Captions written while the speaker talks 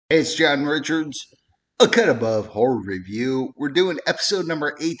It's John Richards, a cut above horror review. We're doing episode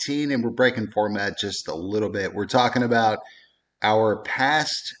number 18 and we're breaking format just a little bit. We're talking about our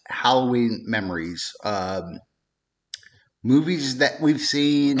past Halloween memories, movies that we've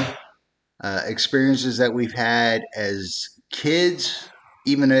seen, experiences that we've had as kids,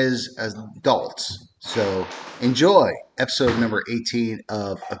 even as adults. So enjoy episode number 18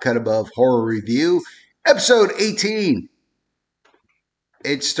 of a cut above horror review. Episode 18.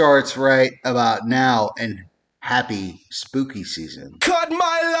 It starts right about now, and happy spooky season. Cut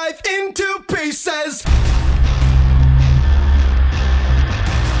my life into pieces.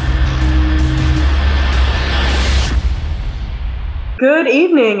 Good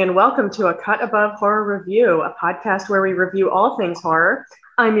evening and welcome to A Cut Above Horror Review, a podcast where we review all things horror.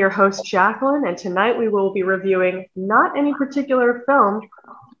 I'm your host, Jacqueline, and tonight we will be reviewing not any particular film,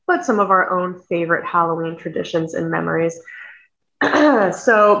 but some of our own favorite Halloween traditions and memories.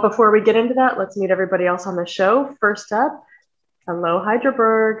 So before we get into that, let's meet everybody else on the show. First up, hello,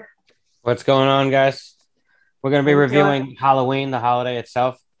 Hydraberg. What's going on, guys? We're going to be reviewing Halloween, the holiday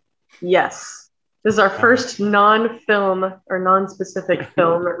itself. Yes. This is our first non-film or non-specific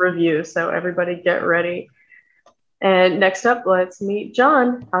film review, so everybody get ready. And next up, let's meet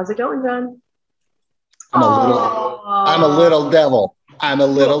John. How's it going, John? I'm a little devil. I'm a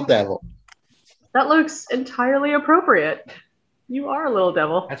little devil. That looks entirely appropriate. You are a little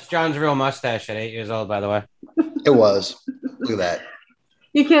devil. That's John's real mustache at 8 years old, by the way. It was. Look at that.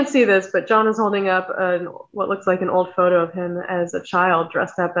 You can't see this, but John is holding up what looks like an old photo of him as a child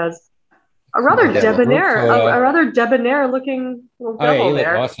dressed up as a rather debonair looking little devil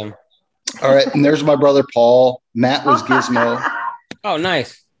there. Awesome. All right, and there's my brother Paul. Matt was Gizmo. Oh,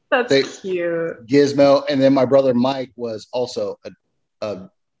 nice. That's cute. Gizmo, and then my brother Mike was also a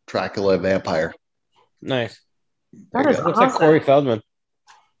Dracula vampire. Nice. That is looks awesome. like Corey Feldman.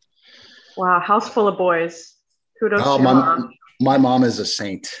 Wow, house full of boys. Kudos to your my mom. My mom is a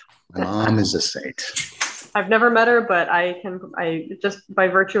saint. My mom is a saint. I've never met her, but I just by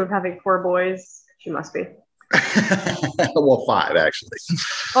virtue of having 4 boys, she must be. Well, 5 actually.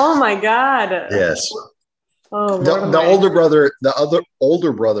 Oh my God. Yes. Oh, the other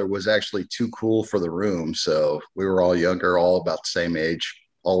older brother was actually too cool for the room, so we were all younger, all about the same age,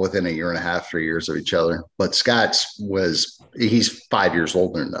 all within 1.5 years, 3 years of each other. But he's 5 years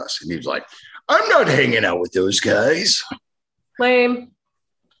older than us, and he was like, "I'm not hanging out with those guys." Lame.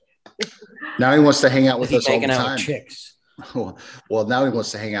 Now he wants to hang out with us all the hanging out time. with chicks. Well, now he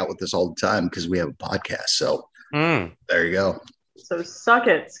wants to hang out with us all the time because we have a podcast. So there you go. So suck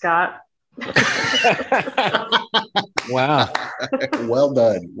it, Scott. Wow. Well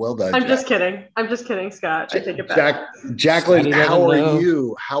done. I'm just kidding, Scott. I take it back. Jacqueline, how are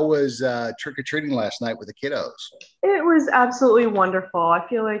you? How was trick-or-treating last night with the kiddos? It was absolutely wonderful. I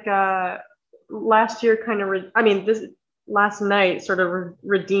feel like last year last night sort of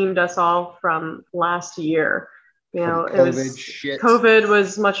redeemed us all from last year. You know, COVID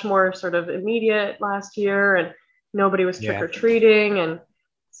was much more sort of immediate last year, and nobody was trick-or-treating. And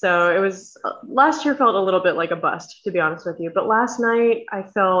so it was, last year felt a little bit like a bust, to be honest with you. But last night I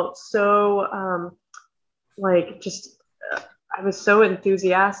felt so I was so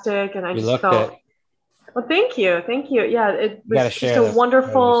enthusiastic, and I just felt, well, thank you. Yeah, it was just a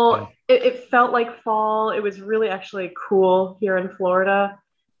wonderful, it felt like fall. It was really actually cool here in Florida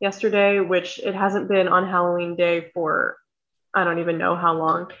yesterday, which it hasn't been on Halloween Day for, I don't even know how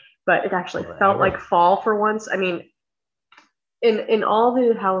long, but it actually felt like fall for once. I mean, in all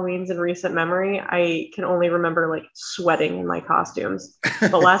the Halloweens in recent memory, I can only remember like sweating in my costumes.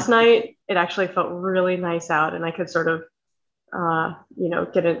 But last night, it actually felt really nice out, and I could sort of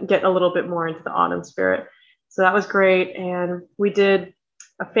get a little bit more into the autumn spirit. So that was great. And we did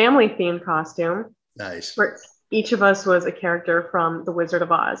a family themed costume. Nice. Where each of us was a character from The Wizard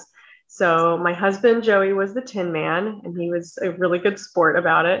of Oz. So my husband, Joey, was the Tin Man, and he was a really good sport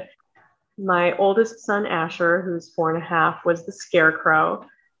about it. My oldest son, Asher, who's 4.5, was the Scarecrow.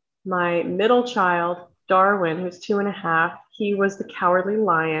 My middle child, Darwin, who's 2.5, he was the Cowardly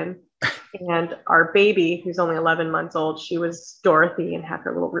Lion. And our baby, who's only 11 months old, she was Dorothy and had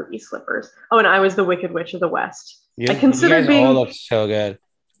her little ruby slippers. Oh, and I was the Wicked Witch of the West. You guys all look so good.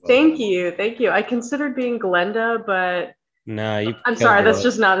 Thank you. I considered being Glenda, but no, I'm sorry, that's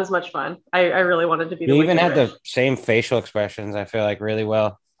just not as much fun. I really wanted to be the You even Wicked had Witch. the same facial expressions, I feel like, really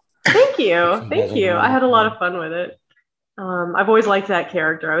well. Thank you. I had a lot of fun with it. I've always liked that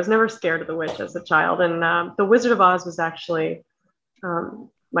character. I was never scared of the witch as a child. And The Wizard of Oz was actually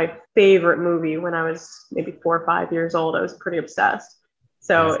my favorite movie when I was maybe 4 or 5 years old. I was pretty obsessed.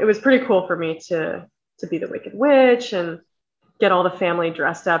 So it was pretty cool for me to be the Wicked Witch and get all the family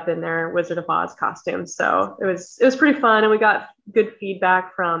dressed up in their Wizard of Oz costumes. So it was pretty fun, and we got good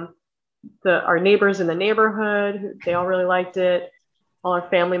feedback from our neighbors in the neighborhood. They all really liked it. All our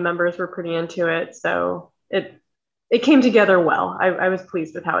family members were pretty into it. So it came together well. I was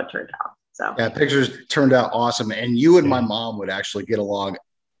pleased with how it turned out. So yeah, pictures turned out awesome. And you and my mom would actually get along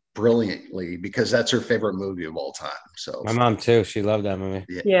brilliantly because that's her favorite movie of all time. So my mom too. She loved that movie.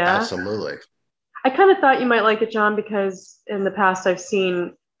 Yeah. Absolutely. I kind of thought you might like it, John, because in the past I've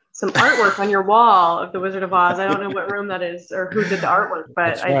seen some artwork on your wall of the Wizard of Oz. I don't know what room that is or who did the artwork,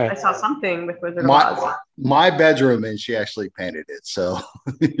 but I saw something with Wizard of Oz. My bedroom, and she actually painted it. So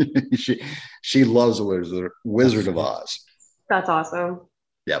she loves the Wizard of Oz. That's awesome.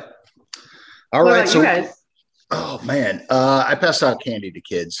 Yep. All right. So, you guys? Oh man, I passed out candy to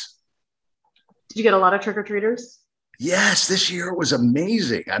kids. Did you get a lot of trick-or-treaters? Yes, this year was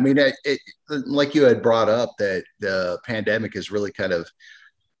amazing. I mean, like you had brought up that the pandemic has really kind of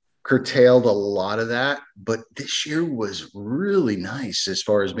curtailed a lot of that, but this year was really nice as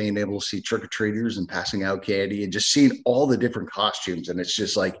far as being able to see trick-or-treaters and passing out candy and just seeing all the different costumes. And it's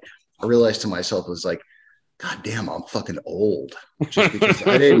just like, I realized to myself, it was like, God damn, I'm fucking old just because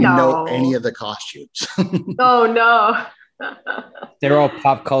I didn't know any of the costumes. Oh, no. They're all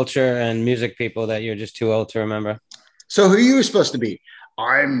pop culture and music people that you're just too old to remember. So who are you supposed to be?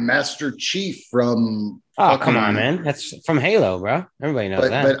 I'm Master Chief from... Oh, come on, man. That's from Halo, bro. Everybody knows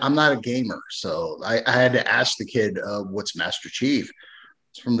that. But I'm not a gamer, so I had to ask the kid, what's Master Chief?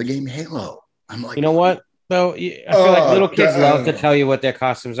 It's from the game Halo. I'm like... You know what? So I feel like little kids love to tell you what their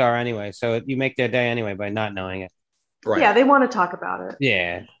costumes are anyway, so you make their day anyway by not knowing it. Right. Yeah, they want to talk about it.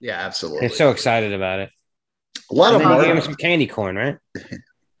 Yeah. Yeah, absolutely. They're so excited about it. A lot of them gave them some candy corn, right?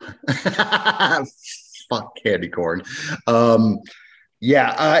 Fuck candy corn.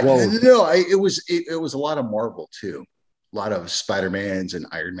 Yeah, no, it was a lot of Marvel too. A lot of Spider-Mans and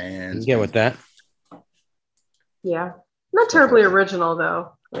Iron Mans. Yeah, with that. Yeah, not terribly original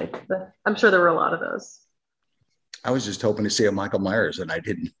though. I'm sure there were a lot of those. I was just hoping to see a Michael Myers, and I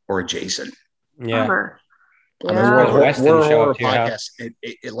didn't, or a Jason. Yeah. On the horror podcast,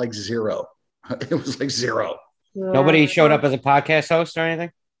 it like zero. It was like zero. Yeah. Nobody showed up as a podcast host or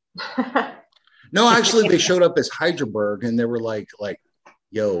anything. No, actually, they showed up as Hydraberg, and they were like,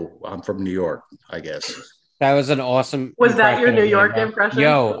 "Yo, I'm from New York." I guess that was an awesome. Was that your New York impression?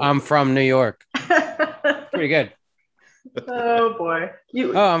 Yo, I'm from New York. Pretty good. Oh boy!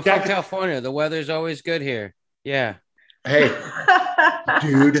 I'm from California. The weather's always good here. Yeah. Hey,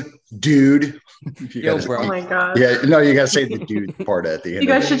 dude. Yo, bro. Oh my god. Yeah, no, you gotta say the dude part at the end. You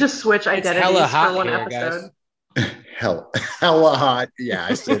guys should just switch identities for one here, episode. Guys. Hella hot. Yeah,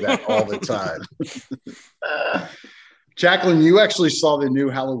 I say that all the time. Jacqueline, you actually saw the new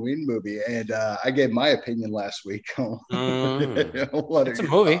Halloween movie, and I gave my opinion last week. It's a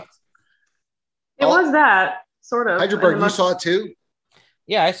movie. Thoughts? It was that sort of. Hydraberg, you saw it too?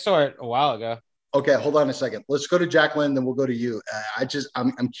 Yeah, I saw it a while ago. Okay, hold on a second. Let's go to Jacqueline, then we'll go to you.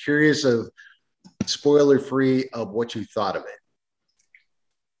 I'm curious of spoiler free of what you thought of it.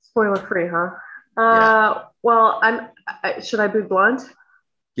 Spoiler free, huh? Yeah. Well, should I be blunt?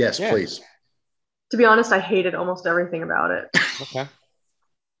 Yes, please. To be honest, I hated almost everything about it. Okay.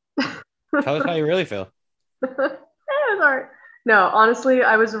 Tell us how you really feel. It's all right. No, honestly,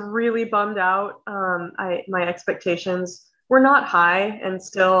 I was really bummed out. My expectations were not high, and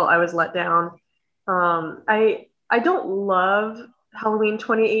still I was let down. I don't love Halloween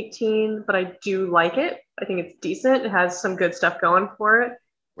 2018, but I do like it. I think it's decent. It has some good stuff going for it.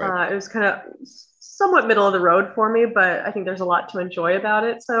 Right. It was kind of somewhat middle of the road for me, but I think there's a lot to enjoy about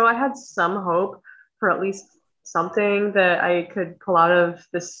it. So I had some hope for at least something that I could pull out of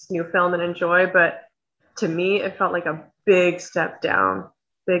this new film and enjoy. But to me, it felt like a big step down.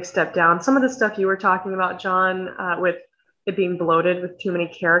 Some of the stuff you were talking about, John, with it being bloated with too many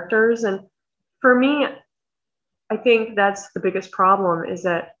characters. And for me, I think that's the biggest problem, is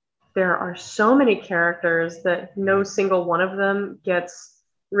that there are so many characters that no single one of them gets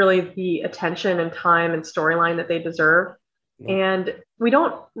really the attention and time and storyline that they deserve. Yeah. And we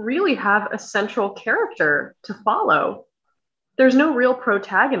don't really have a central character to follow. There's no real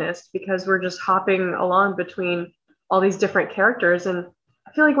protagonist because we're just hopping along between all these different characters. And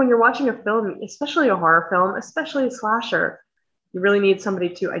I feel like when you're watching a film, especially a horror film, especially a slasher, you really need somebody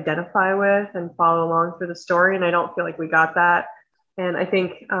to identify with and follow along through the story. And I don't feel like we got that. And I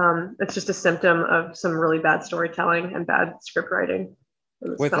think it's just a symptom of some really bad storytelling and bad script writing.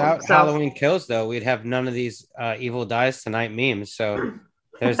 Without Halloween Kills, though, we'd have none of these Evil Dies Tonight memes. So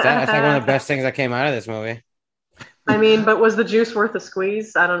there's that. I think one of the best things that came out of this movie. I mean, but was the juice worth a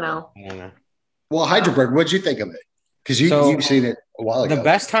squeeze? I don't know. Well, Hydraberg, what'd you think of it? Because you've seen it a while ago. The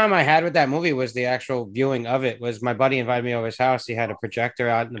best time I had with that movie was the actual viewing of it. Was my buddy invited me over his house. He had a projector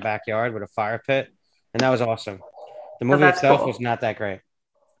out in the backyard with a fire pit, and that was awesome. The movie itself was not that great.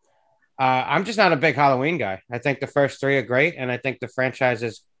 I'm just not a big Halloween guy. I think the first 3 are great, and I think the franchise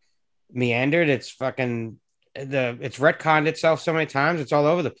is meandered. It's retconned itself so many times. It's all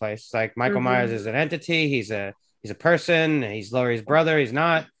over the place. Like Michael Myers is an entity. He's a person. He's Laurie's brother. He's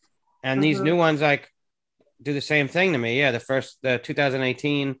not. And these new ones like do the same thing to me. Yeah, the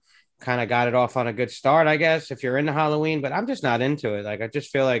 2018 kind of got it off on a good start, I guess, if you're into Halloween, but I'm just not into it. Like, I just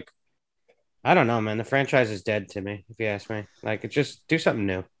feel like, I don't know, man. The franchise is dead to me, if you ask me. Like, it just do something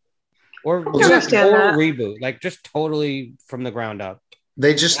new. Or do a total reboot, like just totally from the ground up.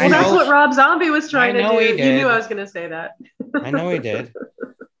 They just well, that's what Rob Zombie was trying to do. You knew I was going to say that. I know he did.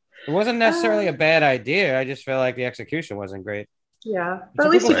 It wasn't necessarily a bad idea. I just feel like the execution wasn't great. Yeah, but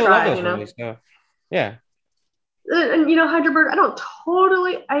at least he tried, you know. Movies, so, yeah. And you know, Hydraberg,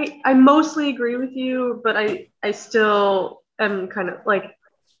 I mostly agree with you, but I still am kind of like,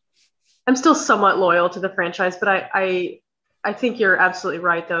 I'm still somewhat loyal to the franchise, but I think you're absolutely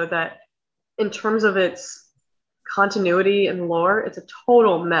right though, that in terms of its continuity and lore, it's a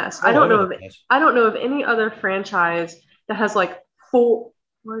total mess. I don't know of any other franchise that has like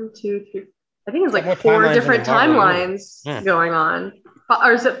I think it's like 4 different timelines going on.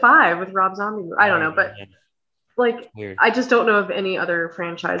 Or is it 5 with Rob Zombie? I don't know, but like, I just don't know of any other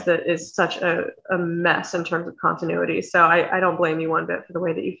franchise that is such a mess in terms of continuity. So I don't blame you one bit for the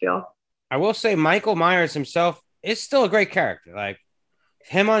way that you feel. I will say Michael Myers himself is still a great character. Like,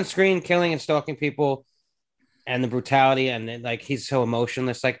 him on screen killing and stalking people and the brutality, and like, he's so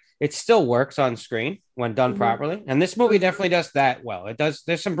emotionless. Like, it still works on screen when done properly. And this movie definitely does that well. It does.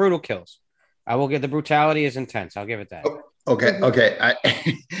 There's some brutal kills. I will give the brutality is intense. I'll give it that. Okay.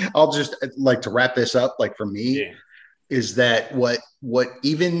 I'll just like to wrap this up. Like, for me, is that what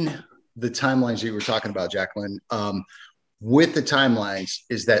even the timelines you were talking about, Jacqueline, with the timelines,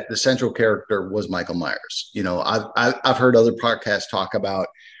 is that the central character was Michael Myers. You know, I've heard other podcasts talk about,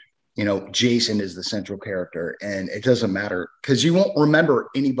 you know, Jason is the central character, and it doesn't matter because you won't remember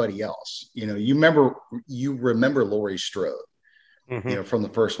anybody else. You know, you remember Laurie Strode, you know, from the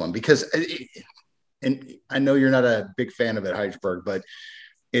first one, because and I know you're not a big fan of it, Heidelberg, but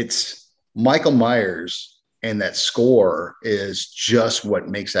it's Michael Myers, and that score is just what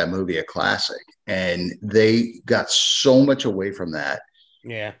makes that movie a classic. And they got so much away from that.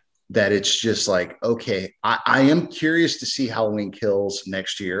 Yeah. That it's just like, okay, I am curious to see Halloween Kills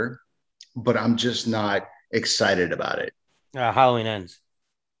next year, but I'm just not excited about it. Halloween Ends.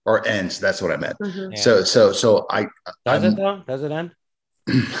 Or Ends, that's what I meant. Yeah. So I does it though? Does it end?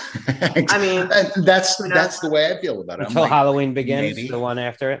 I mean, that's the way I feel about it. Until Halloween Begins, maybe. The one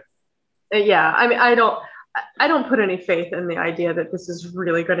after it. Yeah, I mean, I don't put any faith in the idea that this is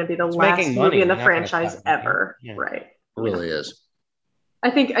really going to be the last movie in the franchise ever. Yeah. Right? It really is. I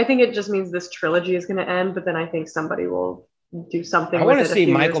think it just means this trilogy is going to end, but then I think somebody will do something. I want to see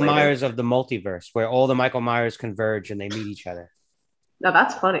Michael Myers of the multiverse, where all the Michael Myers converge and they meet each other. Now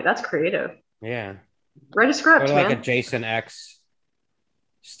that's funny. That's creative. Yeah. Write a script, or like a Jason X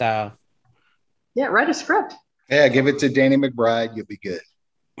style. Yeah, write a script. Yeah, give it to Danny McBride. You'll be good.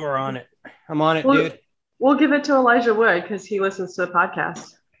 We're on it. I'm on it, dude. We'll give it to Elijah Wood because he listens to the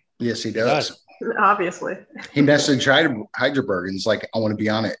podcast. Yes, he does. Obviously. He messaged Heidelberg and he's like, I want to be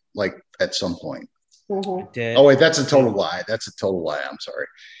on it, like, at some point. Mm-hmm. Oh, wait, that's a total lie. That's a total lie. I'm sorry.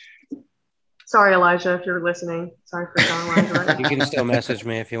 Sorry, Elijah, if you're listening. Sorry for telling Elijah. Right? You can still message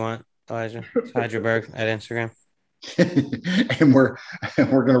me if you want, Elijah. It's Heidelberg at Instagram. And we're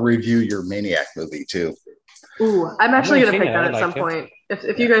going to review your Maniac movie, too. Ooh, I'm actually going to pick that at some point.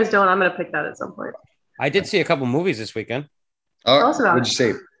 If you guys don't, I'm going to pick that at some point. I did see a couple movies this weekend. Oh, what'd you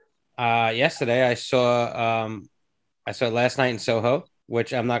see? Yesterday, I saw Last Night in Soho,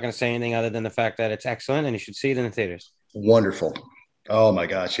 which I'm not going to say anything other than the fact that it's excellent and you should see it in the theaters. Wonderful. Oh my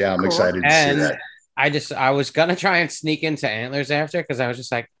gosh. Yeah. I'm excited to see that. I was going to try and sneak into Antlers after, because I was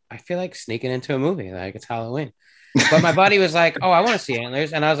just like, I feel like sneaking into a movie. Like, it's Halloween. But my buddy was like, oh, I want to see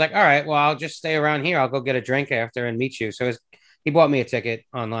Antlers. And I was like, all right, well, I'll just stay around here. I'll go get a drink after and meet you. So he bought me a ticket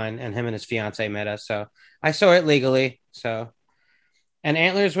online, and him and his fiance met us. So I saw it legally. And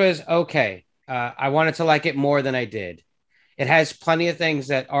Antlers was okay. I wanted to like it more than I did. It has plenty of things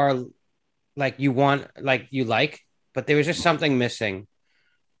that are like you like, but there was just something missing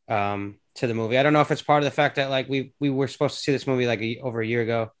to the movie. I don't know if it's part of the fact that like we were supposed to see this movie like over a year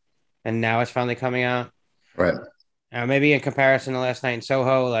ago, and now it's finally coming out. Right. Maybe in comparison to Last Night in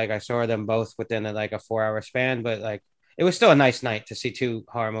Soho, like I saw them both within a 4-hour span, but like it was still a nice night to see 2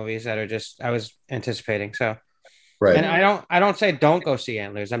 horror movies that are just I was anticipating. So Right. And I don't say don't go see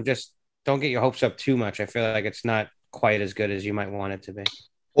Antlers. I'm just don't get your hopes up too much. I feel like it's not quite as good as you might want it to be.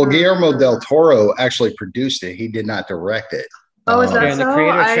 Well, Guillermo del Toro actually produced it. He did not direct it. Oh, is that and the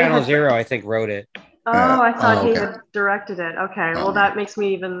creator of Channel Zero, I think, wrote it. Oh, I thought he had directed it. Okay, well, that makes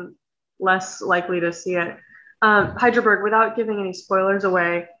me even less likely to see it. Hydraberg, without giving any spoilers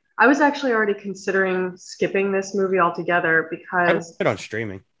away, I was actually already considering skipping this movie altogether because I put it on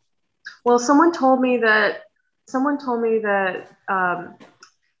streaming. Well, someone told me that someone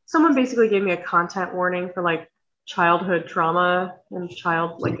basically gave me a content warning for like childhood trauma and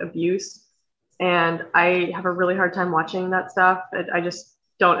child like abuse, and I have a really hard time watching that stuff. I just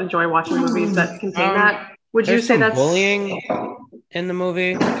don't enjoy watching movies that contain that. Would you say that's bullying in the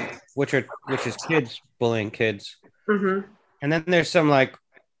movie, which is kids bullying kids, and then there's some like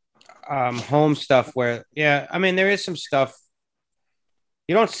home stuff where I mean there is some stuff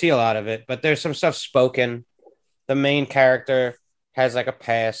you don't see a lot of it, but there's some stuff spoken. The main character has like a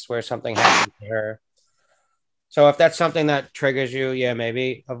past where something happened to her. So if that's something that triggers you,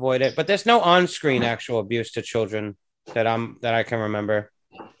 maybe avoid it. But there's no on-screen actual abuse to children that I can remember.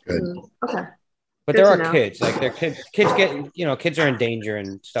 Good. Okay. But there are kids, like they're kids get, kids are in danger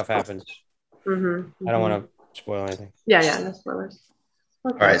and stuff happens. I don't want to spoil anything. Yeah, no spoilers.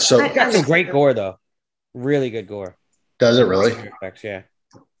 Okay. All right, so it's got some great gore though. Really good gore. Does it really? Effects, yeah.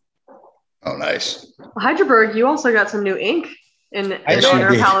 Oh, nice. Well, Hydraberg, you also got some new ink in honor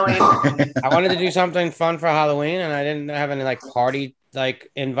of Halloween. I wanted to do something fun for Halloween, and I didn't have any like party like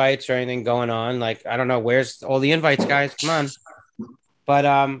invites or anything going on. Like I don't know where's all the invites, guys. Come on. But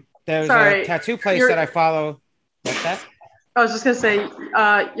there's a tattoo place that I follow. What's that? I was just gonna say,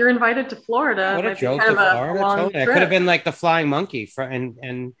 you're invited to Florida. What a joke! Kind of Florida. It could have been like the Flying Monkey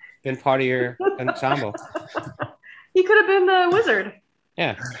and been part of your ensemble. He could have been the wizard.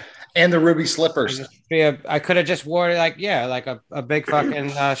 Yeah. And the ruby slippers. I could have just wore like a big fucking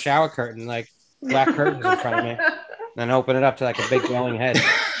shower curtain, like black curtains in front of me, and then open it up to like a big glowing head.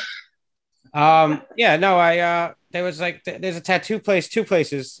 There was like there's a tattoo place, two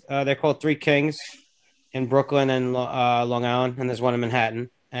places. They're called Three Kings in Brooklyn and Long Island, and there's one in Manhattan.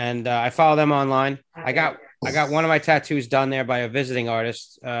 And I follow them online. I got one of my tattoos done there by a visiting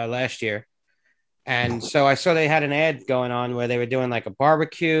artist last year. And so I saw they had an ad going on where they were doing like a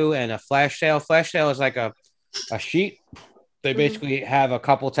barbecue and a flash sale. Flash sale is like a sheet. They basically have a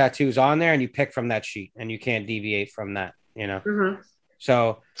couple tattoos on there and you pick from that sheet and you can't deviate from that,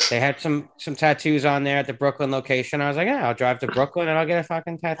 So they had some tattoos on there at the Brooklyn location. I was like, I'll drive to Brooklyn and I'll get a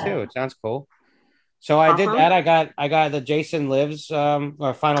fucking tattoo. It sounds cool. So I did that. I got the Jason Lives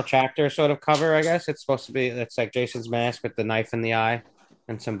or Final Chapter sort of cover, I guess. It's supposed to be, it's like Jason's mask with the knife in the eye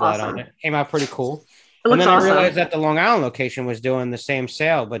and some blood on it. Came out pretty cool. And then I realized that the Long Island location was doing the same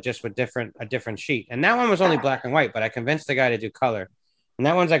sale, but just with a different sheet. And that one was only black and white, but I convinced the guy to do color. And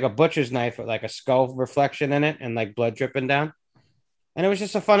that one's like a butcher's knife with like a skull reflection in it and like blood dripping down. And it was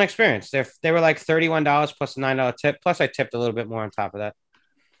just a fun experience. They were like $31 plus a $9 tip. Plus I tipped a little bit more on top of that.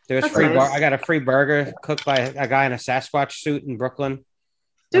 There was I got a free burger cooked by a guy in a Sasquatch suit in Brooklyn.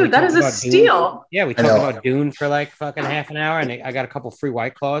 Dude, that is a steal. Dune. Yeah, we talked about Dune for like fucking half an hour, and I got a couple free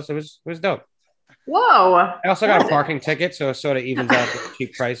White Claws. It was dope. Whoa! I also got a parking ticket, so it sort of evens out the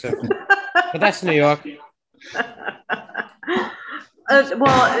cheap price of. But that's New York.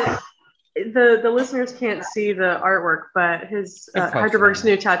 The listeners can't see the artwork, but his Hydraberg's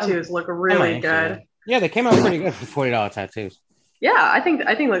new tattoos look really good. Yeah, they came out pretty good for $40 tattoos. Yeah, I think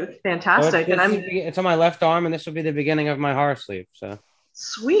look fantastic, so it's on my left arm, and this will be the beginning of my horror sleeve. So.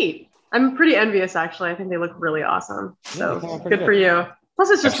 Sweet. I'm pretty envious, actually. I think they look really awesome. So good for you.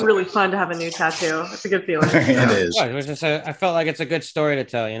 Plus, it's just really fun to have a new tattoo. It's a good feeling. It is. Yeah, it was just I felt like it's a good story to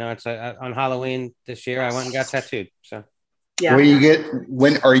tell. It's on Halloween this year. I went and got tattooed. So. Yeah.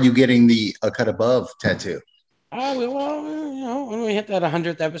 When are you getting the A Cut Above tattoo? When we hit that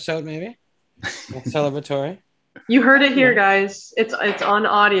 100th episode, maybe. It's celebratory. You heard it here, guys. It's on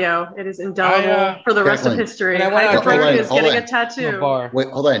audio. It is indelible for the rest of history. Hydraberg is getting a tattoo. Wait,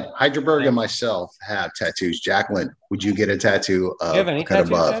 hold on. Hydraberg and myself have tattoos. Jacqueline, would you get a tattoo of Cut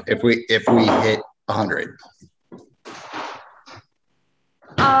Above if we hit 100?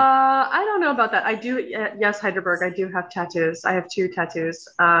 I don't know about that. I do. Yes, Hydraberg. I do have tattoos. I have 2 tattoos.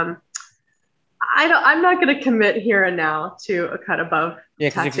 I'm not going to commit here and now to a Cut Above. Yeah,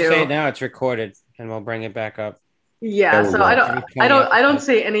 because if you say it now, it's recorded, and we'll bring it back up. Yeah, so I don't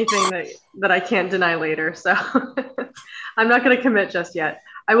say anything that I can't deny later. So I'm not going to commit just yet.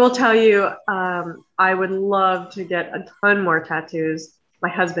 I will tell you, I would love to get a ton more tattoos. My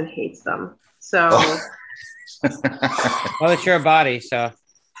husband hates them. So well, it's your body, so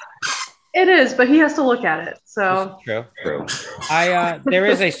It is, but he has to look at it. So true. There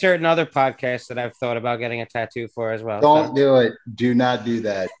is a certain other podcast that I've thought about getting a tattoo for as well. Don't do it. Do not do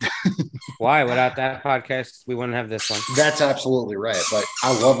that. Why? Without that podcast, we wouldn't have this one. That's absolutely right. But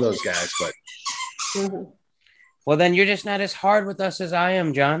I love those guys. But well, then you're just not as hard with us as I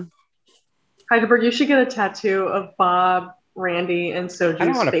am, John. Heidelberg, you should get a tattoo of Bob, Randy, and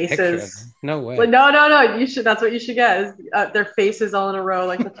Soju's faces. No way. Like, no. You should. That's what you should get. Is, their faces all in a row,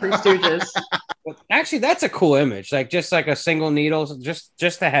 like the Three Stooges. Actually, that's a cool image. Like just like a single needle,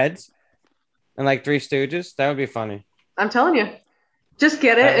 just the heads, and like Three Stooges. That would be funny. I'm telling you, just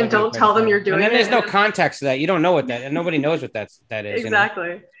get it and don't tell them you're doing it. And then there's no context to that. You don't know what that, and nobody knows what that is. Exactly.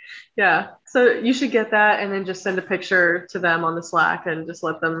 You know? Yeah. So you should get that and then just send a picture to them on the Slack and just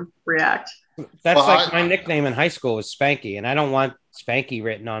let them react. That's like my nickname in high school was Spanky, and I don't want Spanky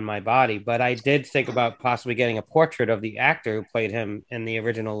written on my body, but I did think about possibly getting a portrait of the actor who played him in the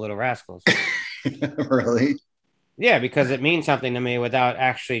original Little Rascals. Really? Yeah, because it means something to me without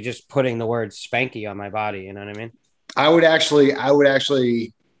actually just putting the word Spanky on my body. You know what I mean? I would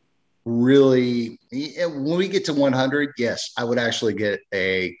actually really, when we get to 100, yes, I would actually get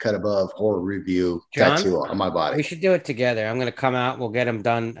a cut above horror review tattoo on my body. We should do it together. I'm going to come out. We'll get them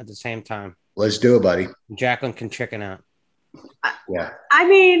done at the same time. Let's do it, buddy. Jacqueline can chicken out. Yeah. I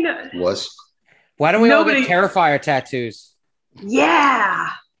mean, why don't we all get Terrifier tattoos? Yeah.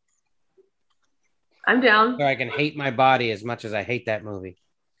 I'm down. So I can hate my body as much as I hate that movie.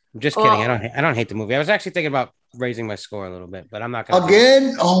 I'm just kidding. I don't hate the movie. I was actually thinking about raising my score a little bit, but I'm not going to.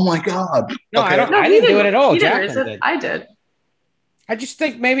 Again? Oh my God. No, okay. I didn't do it at all. Jacqueline did. I did. I just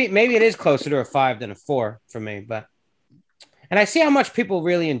think maybe it is closer to a 5 than a 4 for me, and I see how much people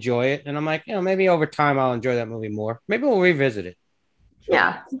really enjoy it, and I'm like, maybe over time I'll enjoy that movie more. Maybe we'll revisit it.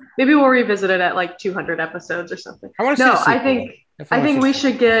 Yeah, maybe we'll revisit it at like 200 episodes or something. I want to see. No, I think we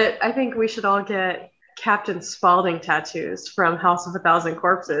should get. I think we should all get Captain Spaulding tattoos from House of a Thousand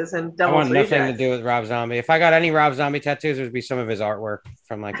Corpses and Devil's I want Rejects. nothing to do with Rob Zombie. If I got any Rob Zombie tattoos, it would be some of his artwork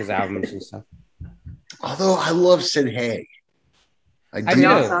from like his albums and stuff. Although I love Sid Haig. I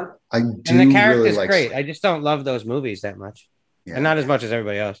do. And the character's really great. I just don't love those movies that much. Yeah. And not as much as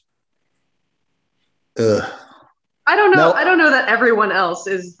everybody else. I don't know. Nope. I don't know that everyone else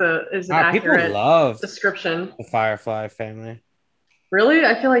is an accurate people love description. The Firefly family. Really?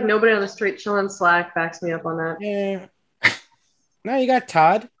 I feel like nobody on the Straight Chillin' Slack backs me up on that. Yeah. No, you got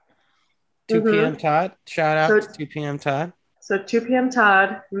Todd. 2 p.m. Todd. Shout out to 2 p.m. Todd. So 2 p.m.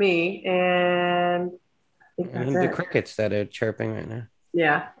 Todd, me, and I think that's the crickets that are chirping right now.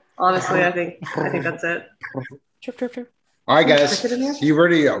 Yeah. Honestly, I think that's it. Chirp, chirp, chirp. All right, guys. You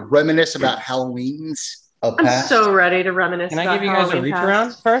ready to reminisce about Halloween's past? I'm so ready to reminisce. Can I give you guys a reach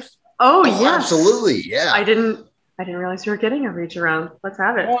around first? Oh, yes. Absolutely. Yeah. I didn't realize you were getting a reach around. Let's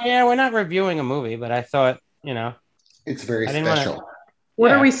have it. Well, yeah, we're not reviewing a movie, but I thought, it's very special.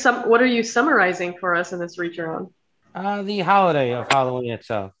 What are you summarizing for us in this reach around? The holiday of Halloween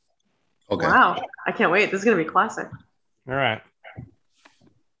itself. Okay. Wow. I can't wait. This is going to be classic. All right.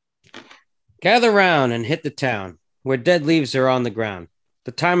 Gather round and hit the town where dead leaves are on the ground.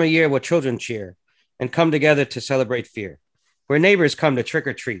 The time of year where children cheer and come together to celebrate fear. Where neighbors come to trick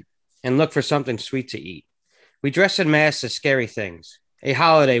or treat and look for something sweet to eat. We dress in masks as scary things, a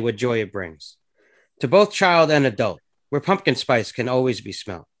holiday with joy it brings. To both child and adult, where pumpkin spice can always be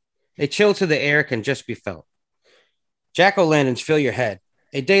smelt. A chill to the air can just be felt. Jack-o'-lanterns fill your head,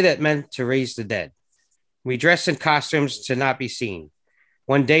 a day that meant to raise the dead. We dress in costumes to not be seen,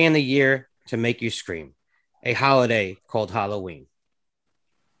 one day in the year to make you scream. A holiday called Halloween.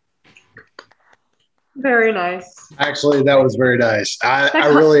 Very nice. Actually, that was very nice. I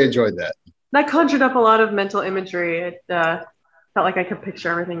really enjoyed that. That conjured up a lot of mental imagery. It felt like I could picture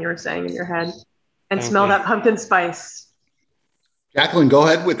everything you were saying in your head and smell that pumpkin spice. Jacqueline, go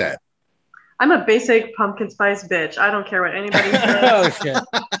ahead with that. I'm a basic pumpkin spice bitch. I don't care what anybody says. Oh, shit.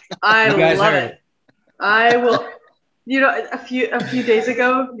 I love it. I will. A few days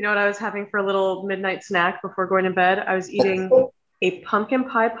ago, you know what I was having for a little midnight snack before going to bed? I was eating a pumpkin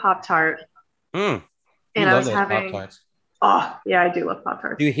pie Pop-Tart. And I was having Pop-Tarts. Oh, yeah, I do love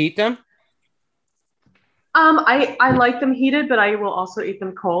Pop-Tarts. Do you heat them? I like them heated, but I will also eat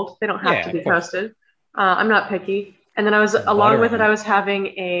them cold. They don't have to be toasted. I'm not picky. And then I was having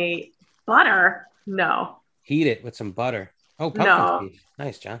a butter. No. Heat it with some butter. Oh, pumpkin seed.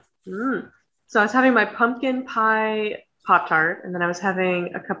 Nice, John. So I was having my pumpkin pie Pop-Tart, and then I was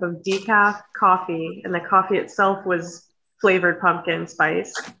having a cup of decaf coffee, and the coffee itself was flavored pumpkin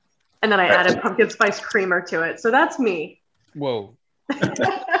spice. And then I added pumpkin spice creamer to it. So that's me. Whoa.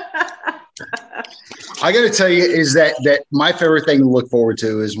 I got to tell you is that my favorite thing to look forward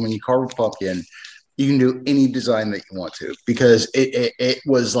to is when you carve a pumpkin, you can do any design that you want to because it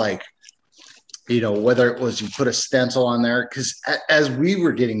was like, whether it was you put a stencil on there, because as we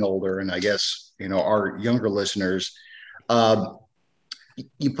were getting older, and I guess, our younger listeners, um,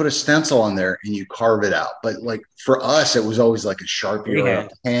 you put a stencil on there and you carve it out. But like for us, it was always like a Sharpie or a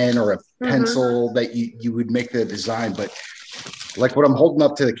pen or a pencil that you would make the design. But like what I'm holding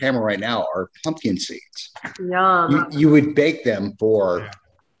up to the camera right now are pumpkin seeds. Yum. You would bake them for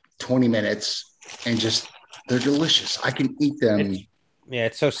 20 minutes and they're delicious. I can eat them.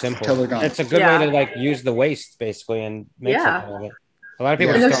 It's so simple. It's a good way to like use the waste basically and make something of it. A lot of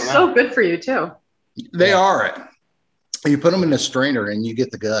people and they're so good for you too. They are. You put them in a strainer and you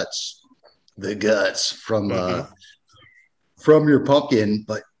get the guts from your pumpkin,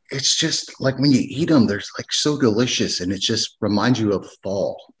 but it's just like when you eat them, they're like so delicious and it just reminds you of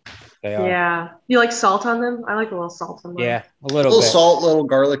fall. They are. Yeah. You like salt on them? I like a little salt on them. Yeah, a little bit. Salt, little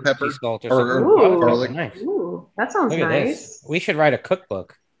garlic pepper. Salt or garlic. Nice. Ooh, that sounds nice. We should write a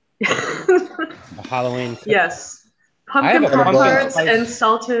cookbook. A Halloween cookbook. Yes. Pumpkin pop-tarts and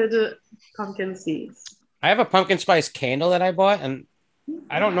salted pumpkin seeds. I have a pumpkin spice candle that I bought, and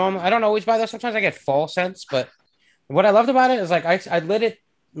I don't always buy those. Sometimes I get fall scents, but what I loved about it is like I lit it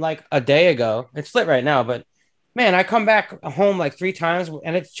like a day ago. It's lit right now, but man, I come back home like 3 times,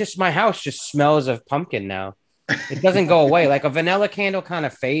 and it's just my house just smells of pumpkin now. It doesn't go away. Like a vanilla candle kind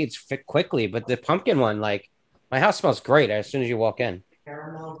of fades quickly, but the pumpkin one, like my house smells great as soon as you walk in.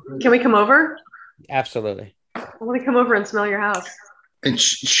 Can we come over? Absolutely. I want to come over and smell your house. And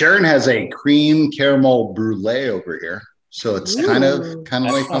Sharon has a cream caramel brulee over here, so it's kind of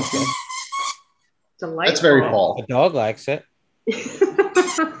like pumpkin. Delightful. That's very fall. The dog likes it.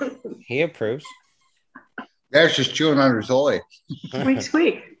 He approves. That's just chewing on her toy. Squeak,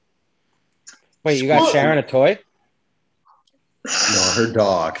 squeak. Wait, you got Sharon a toy? No, her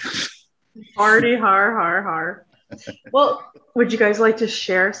dog. Hardy, har, har, har. Well, would you guys like to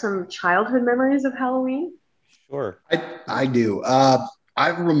share some childhood memories of Halloween? Sure. I do. I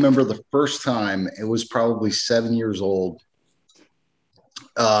remember the first time, it was probably 7 years old,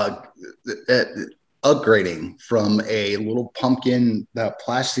 upgrading from a little pumpkin, that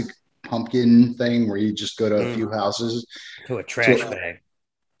plastic pumpkin thing where you just go to a few houses. To a trash bag.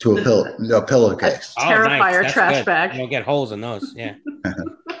 To a pillowcase. Terrifier trash bag. You don't get holes in those. Yeah.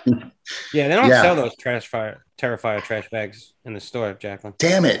 Yeah, they don't sell those Terrifier trash bags in the store, Jacqueline.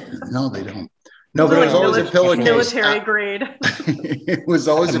 Damn it. No, they don't. No, but it was always a pillowcase. Military grade. It was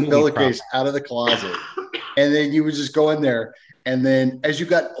always a pillowcase out of the closet. And then you would just go in there. And then as you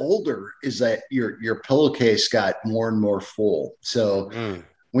got older, is that your pillowcase got more and more full. So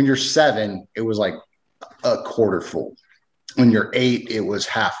when you're 7, it was like a quarter full. When you're 8, it was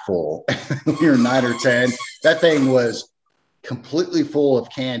half full. When you're 9 or 10, that thing was completely full of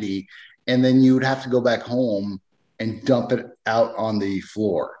candy. And then you would have to go back home and dump it out on the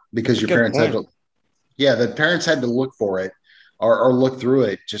floor because your parents had to. Yeah, the parents had to look for it or look through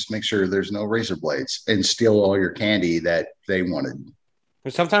it, just make sure there's no razor blades and steal all your candy that they wanted.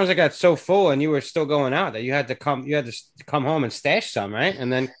 But sometimes it got so full and you were still going out that you had to come home and stash some, right?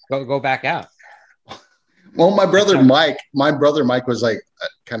 And then go back out. Well, my brother Mike was like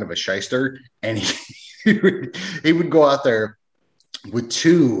kind of a shyster, and he would go out there with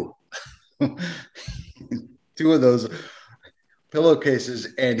two of those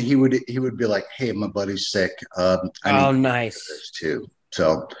pillowcases, and he would be like, "Hey, my buddy's sick. I need nice too."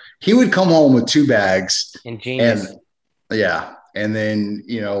 So he would come home with 2 bags. Ingenious. And then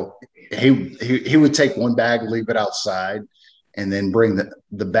he would take 1 bag, leave it outside, and then bring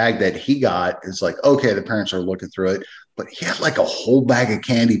the bag that he got. It's like, okay, the parents are looking through it, but he had like a whole bag of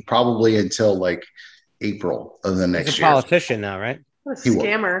candy probably until like April of the next year. He's a politician now, right? What a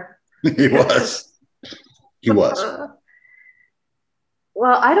scammer. He was.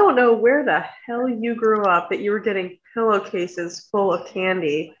 Well, I don't know where the hell you grew up that you were getting pillowcases full of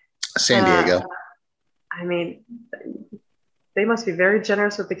candy. San Diego. I mean, they must be very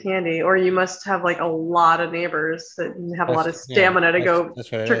generous with the candy, or you must have like a lot of neighbors that have a lot of stamina to go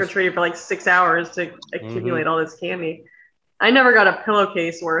trick-or-treating for like 6 hours to accumulate all this candy. I never got a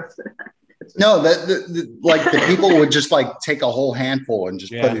pillowcase worth. No, the people would just like take a whole handful and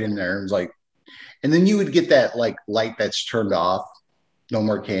just put it in there. It was like, and then you would get that like light that's turned off, no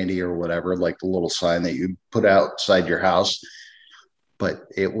more candy or whatever, like the little sign that you put outside your house. But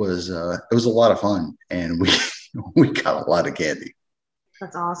it was a lot of fun, and we got a lot of candy.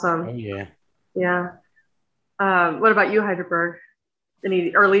 That's awesome. Oh, yeah. Yeah. What about you, Heidelberg?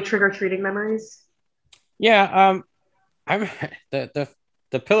 Any early trick-or-treating memories? Yeah. I'm the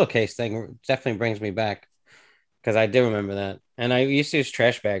the pillowcase thing definitely brings me back because I do remember that. And I used to use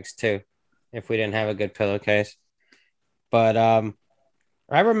trash bags too if we didn't have a good pillowcase. But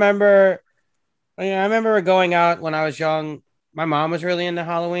I remember, I remember going out when I was young. My mom was really into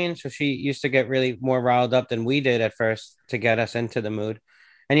Halloween, so she used to get really more riled up than we did at first to get us into the mood.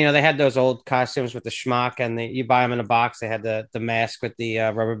 And they had those old costumes with the schmuck, and you buy them in a box. They had the mask with the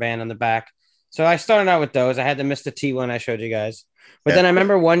rubber band on the back. So I started out with those. I had the Mr. T one I showed you guys. But then I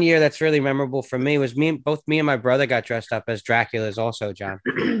remember one year that's really memorable for me was both me and my brother got dressed up as Draculas also, John.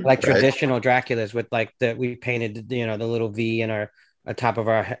 Like traditional Draculas with like we painted, the little V in our top of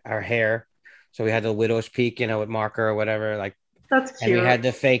our hair. So we had the widow's peak, with marker or whatever. Like that's cute. And we had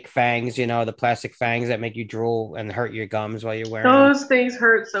the fake fangs, the plastic fangs that make you drool and hurt your gums while you're wearing those things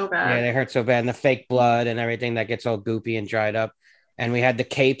hurt so bad. Yeah, they hurt so bad. And the fake blood and everything that gets all goopy and dried up. And we had the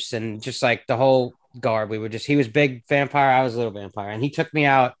capes and just like the whole garb. He was big vampire. I was a little vampire. And he took me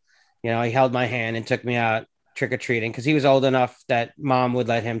out, he held my hand and took me out trick-or-treating because he was old enough that mom would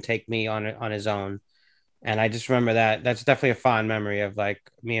let him take me on his own. And I just remember that. That's definitely a fond memory of like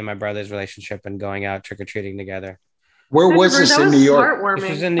me and my brother's relationship and going out trick-or-treating together. Where was this in New York? This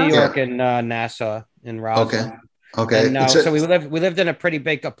was in New York in Nassau in Roslyn. Okay. And so we lived in a pretty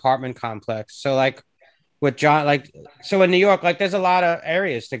big apartment complex. So like with John, so in New York, there's a lot of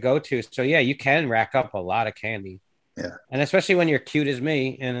areas to go to. So yeah, you can rack up a lot of candy. Yeah. And especially when you're cute as me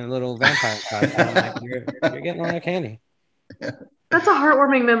in a little vampire costume, you're getting a lot of candy. Yeah. That's a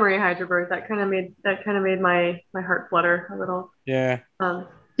heartwarming memory, Hydraberg. That kind of made my heart flutter a little. Yeah. Do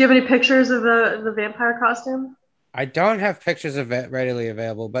you have any pictures of the vampire costume? I don't have pictures of it readily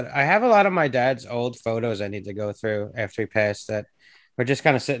available, but I have a lot of my dad's old photos I need to go through after he passed that we're just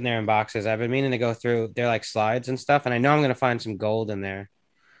kind of sitting there in boxes. I've been meaning to go through. They're like slides and stuff, and I know I'm going to find some gold in there.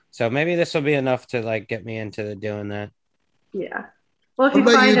 So maybe this will be enough to like get me into doing that. Yeah. Well, if you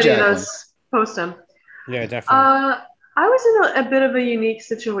find any of those, post them. Yeah, definitely. I was in a bit of a unique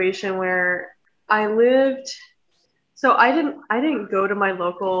situation where I lived. So I didn't go to my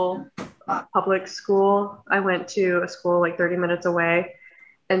local public school. I went to a school like 30 minutes away.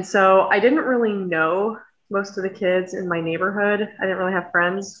 And so I didn't really know most of the kids in my neighborhood. I didn't really have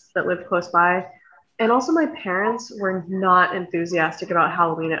friends that lived close by. And also my parents were not enthusiastic about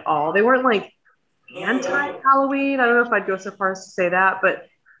Halloween at all. They weren't like anti-Halloween. I don't know if I'd go so far as to say that, but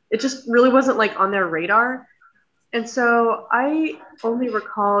it just really wasn't like on their radar. And so I only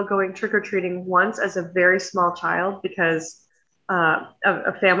recall going trick-or-treating once as a very small child because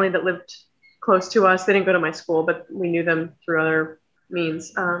a family that lived close to us, they didn't go to my school, but we knew them through other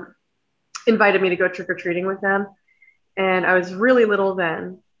means, invited me to go trick-or-treating with them. And I was really little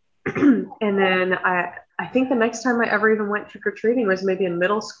then. And then I think the next time I ever even went trick-or-treating was maybe in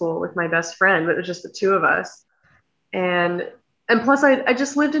middle school with my best friend, but it was just the two of us. And plus I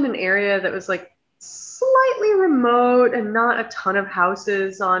just lived in an area that was like slightly remote and not a ton of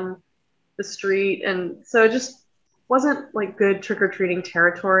houses on the street. And so it just wasn't like good trick-or-treating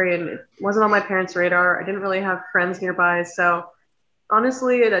territory, and it wasn't on my parents' radar. I didn't really have friends nearby. So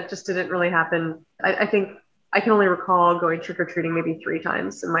honestly, it just didn't really happen. I think I can only recall going trick-or-treating maybe 3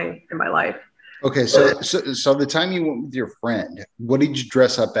 times in my life. Okay, so the time you went with your friend, what did you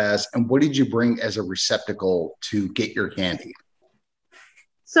dress up as, and what did you bring as a receptacle to get your candy?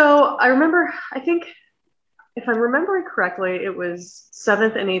 So I remember, I think if I'm remembering correctly, it was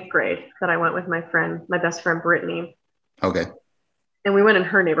 7th and 8th grade that I went with my best friend, Brittany. Okay. And we went in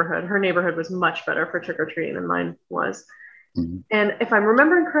her neighborhood. Her neighborhood was much better for trick-or-treating than mine was. Mm-hmm. And if I'm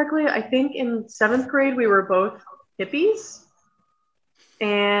remembering correctly, I think in 7th grade, we were both hippies.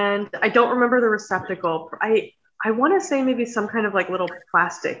 And I don't remember the receptacle. I want to say maybe some kind of like little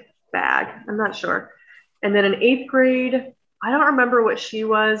plastic bag. I'm not sure. And then in 8th grade, I don't remember what she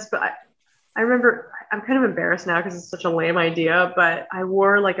was, but I remember, I'm kind of embarrassed now because it's such a lame idea, but I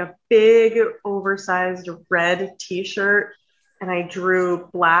wore like a big oversized red t-shirt and I drew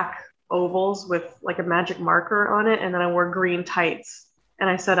black ovals with like a magic marker on it. And then I wore green tights and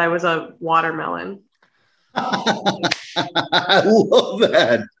I said I was a watermelon. I love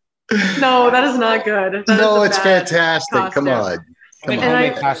that. No, that is not good. No, it's fantastic. Costume. Come on. I think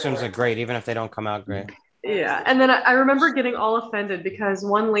homemade costumes are great, even if they don't come out great. Yeah, and then I remember getting all offended because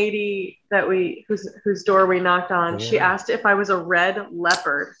one lady that whose door we knocked on, she asked if I was a red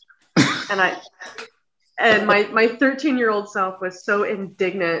leopard, and my 13-year-old self was so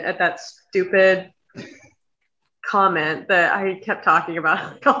indignant at that stupid comment that I kept talking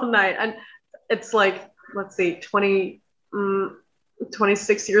about it all night. And it's like, let's see,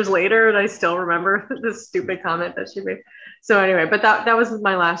 26 years later, and I still remember this stupid comment that she made. So anyway, but that was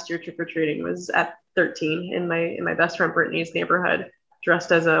my last year trick-or-treating, was at 13 in my best friend Brittany's neighborhood.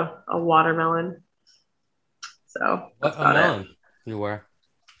 dressed as a watermelon. So what a melon you were.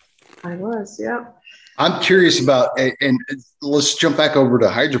 I was, yeah. I'm curious about, and let's jump back over to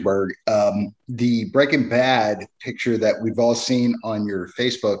Heidelberg. The Breaking Bad picture that we've all seen on your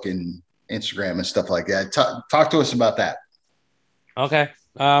Facebook and Instagram and stuff like that. Talk to us about that. Okay.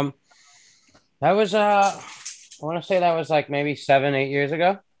 That was I want to say that was like maybe 7-8 years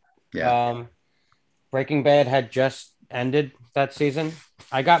ago. Yeah. Breaking Bad had just ended that season.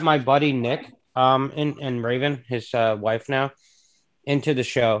 I got my buddy Nick, and Raven, his wife now, into the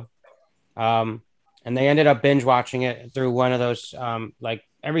show. And they ended up binge watching it through one of those, like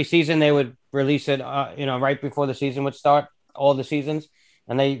every season they would release it, right before the season would start, all the seasons,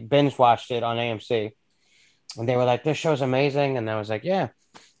 and they binge watched it on AMC. And they were like, "This show's amazing," and I was like, "Yeah."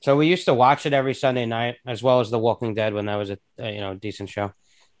 So we used to watch it every Sunday night, as well as The Walking Dead when that was a decent show.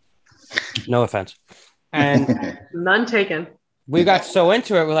 No offense. And none taken. We got so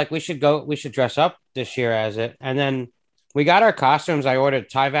into it, we're like, we should dress up this year as it, and then we got our costumes. I ordered a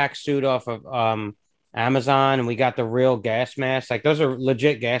Tyvek suit off of Amazon, and we got the real gas masks. Like those are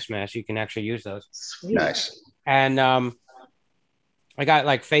legit gas masks. You can actually use those. Sweet. Nice. And I got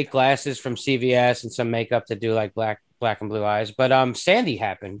like fake glasses from CVS and some makeup to do like black and blue eyes. But Sandy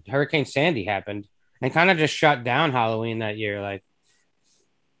happened. Hurricane Sandy happened and kind of just shut down Halloween that year. Like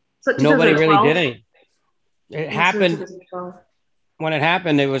so nobody really did it. It happened when it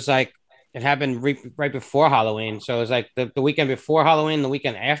happened. It was like it happened right before Halloween. So it was like the weekend before Halloween, the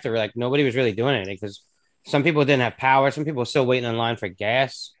weekend after, like nobody was really doing anything because some people didn't have power. Some people were still waiting in line for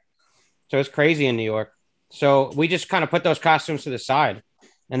gas. So it's crazy in New York. So we just kind of put those costumes to the side.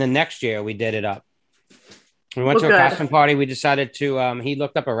 And then next year we did it up. We went to a costume party. We decided to, he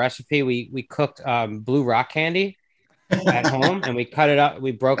looked up a recipe. We cooked blue rock candy at home and we cut it up.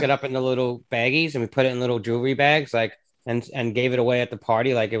 We broke it up into little baggies and we put it in little jewelry bags, like, and gave it away at the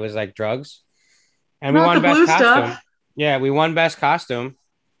party like it was like drugs. And we won best costume. Yeah, we won best costume.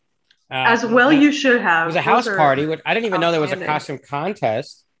 As well, you should have. It was a house party, which I didn't even know there was a costume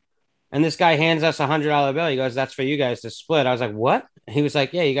contest. And this guy hands us $100 bill. He goes, "That's for you guys to split." I was like, "What?" He was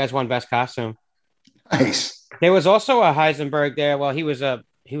like, "Yeah, you guys won best costume." Nice. There was also a Heisenberg there. Well, he was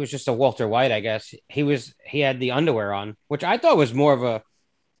just a Walter White, I guess. He had the underwear on, which I thought was more of a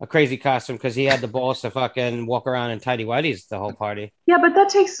crazy costume because he had the balls to fucking walk around in tighty whities the whole party. Yeah, but that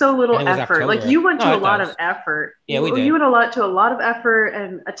takes so little effort. October. Like you went to a lot of effort. Yeah, we did. You went to a lot of effort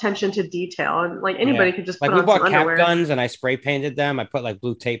and attention to detail, and like anybody could just put on some underwear. We bought cap guns and I spray painted them. I put like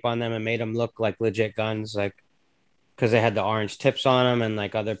blue tape on them and made them look like legit guns, like because they had the orange tips on them and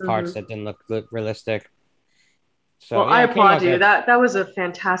like other parts that didn't look realistic. So well, I applaud you. That was a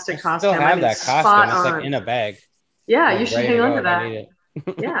fantastic costume. I still have that costume. It's like in a bag. Yeah, you should hang on to that.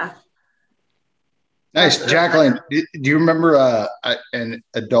 Yeah. Nice. Jacqueline, do you remember an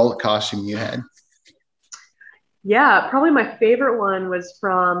adult costume you had? Yeah, probably my favorite one was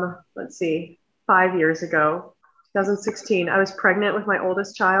from, 5 years ago, 2016. I was pregnant with my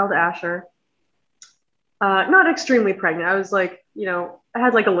oldest child, Asher. Not extremely pregnant. I was like, I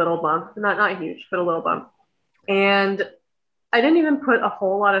had like a little bump, not huge, but a little bump. And I didn't even put a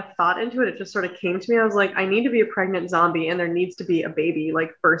whole lot of thought into it. It just sort of came to me. I was like, I need to be a pregnant zombie and there needs to be a baby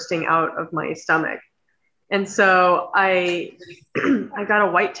like bursting out of my stomach. And so I got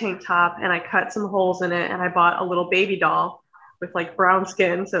a white tank top and I cut some holes in it and I bought a little baby doll with like brown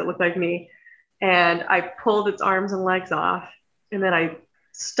skin. So it looked like me. And I pulled its arms and legs off and then I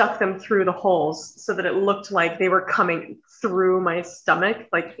stuck them through the holes so that it looked like they were coming through my stomach,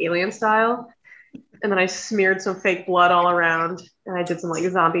 like alien style. And then I smeared some fake blood all around and I did some like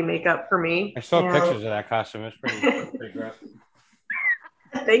zombie makeup for me. I saw pictures of that costume. It's pretty great.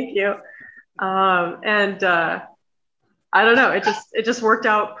 Thank you. I don't know. It just worked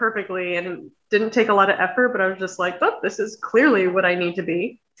out perfectly and it didn't take a lot of effort, but I was just like, oh, this is clearly what I need to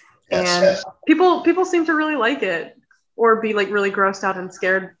be. Yes. And people seem to really like it or be like really grossed out and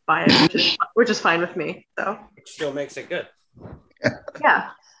scared by it, which is fine with me. So it still makes it good. Yeah.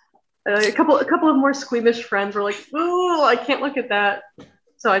 A couple of more squeamish friends were like, "Oh, I can't look at that."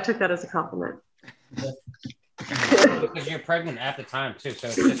 So I took that as a compliment. Because you're pregnant at the time too, so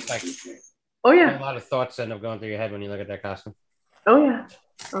it's just like, oh yeah, a lot of thoughts end up going through your head when you look at that costume. Oh yeah.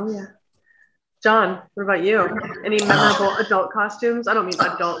 John, what about you? Any memorable adult costumes? I don't mean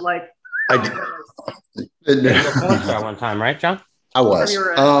adult like. I did. You were a porn star one time, right, John? I was.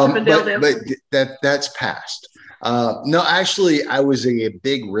 But that's past. No, actually, I was a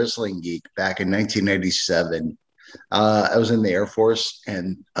big wrestling geek back in 1997. I was in the Air Force,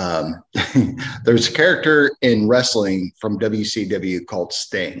 and there's a character in wrestling from WCW called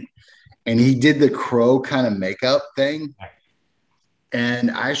Sting, and he did the crow kind of makeup thing.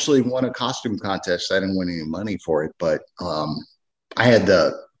 and I actually won a costume contest. I didn't win any money for it, but I had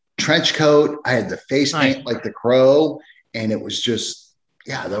the trench coat, I had the face paint like the crow, and it was just,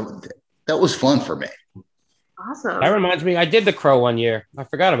 yeah, that was fun for me. Awesome. That reminds me, I did the crow one year. I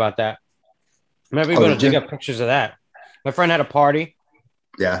forgot about that. Maybe we're going to dig up pictures of that. My friend had a party.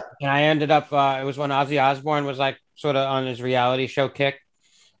 Yeah. And I ended up, it was when Ozzy Osbourne was like sort of on his reality show kick.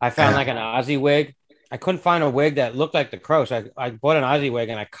 I found like an Ozzy wig. I couldn't find a wig that looked like the crow. So I bought an Ozzy wig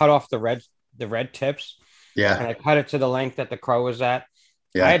and I cut off the red tips. Yeah. And I cut it to the length that the crow was at.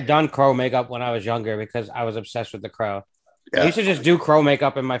 Yeah. I had done crow makeup when I was younger because I was obsessed with the crow. Yeah. I used to just do crow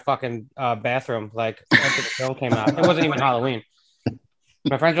makeup in my fucking bathroom. Like after the film came out, it wasn't even Halloween.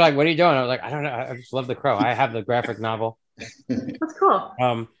 My friends were like, "What are you doing?" I was like, "I don't know. I just love the crow. I have the graphic novel." That's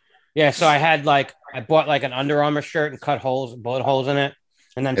cool. Yeah. So I bought like an Under Armour shirt and cut bullet holes in it,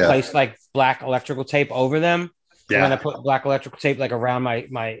 and then placed like black electrical tape over them. Yeah. And then I put black electrical tape like around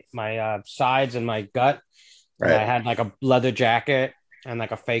my sides and my gut. And I had like a leather jacket and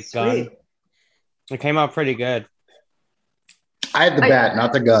like a fake gun. It came out pretty good. I had the bat,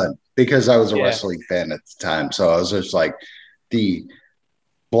 not the gun, because I was a wrestling fan at the time. So I was just like the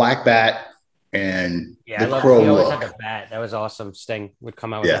black bat and the crow look. Had the bat. That was awesome. Sting would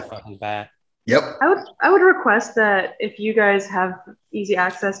come out with that fucking bat. Yep. I would request that if you guys have easy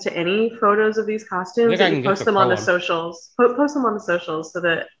access to any photos of these costumes, that you post them on the socials. Post them on the socials so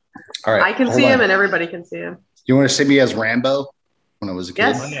that I can see them and everybody can see them. You want to see me as Rambo when I was a kid?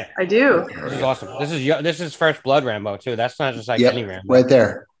 Yes, I do. This is awesome. This is First Blood Rambo too. That's not just like any Rambo. Right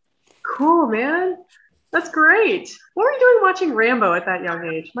there. Cool, man. That's great. What were you doing watching Rambo at that young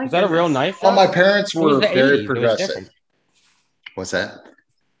age? Is that a real knife? Well, my parents were very progressive. What's that?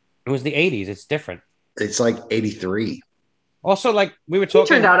 It was the 80s. It's different. It's like 83. Also, like we were talking.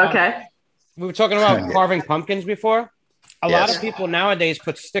 Turned out okay. We were talking about carving pumpkins before. A lot of people nowadays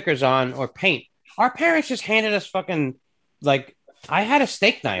put stickers on or paint. Our parents just handed us fucking like I had a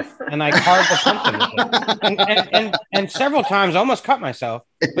steak knife and I carved a pumpkin with it. And several times I almost cut myself.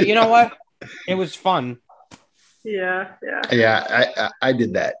 But you know what? It was fun. Yeah. Yeah, I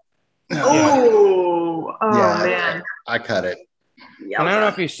did that. Oh man. I cut it. And I don't know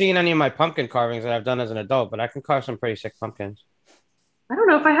if you've seen any of my pumpkin carvings that I've done as an adult, but I can carve some pretty sick pumpkins. I don't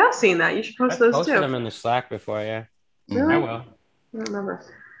know if I have seen that. You should post those too. I posted them in the Slack before, yeah. Really? I will. I don't remember.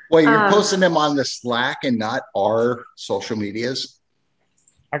 Wait, you're posting them on the Slack and not our social medias?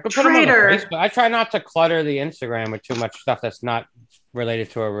 I could put them on the Facebook. I try not to clutter the Instagram with too much stuff that's not related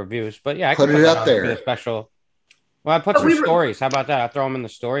to our reviews. But yeah, I put it up there. Special. Well, I put some stories. How about that? I'll throw them in the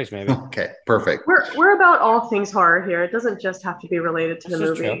stories, maybe. Okay, perfect. We're about all things horror here. It doesn't just have to be related to the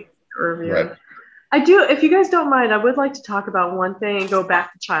movie review. Right. I do, if you guys don't mind, I would like to talk about one thing and go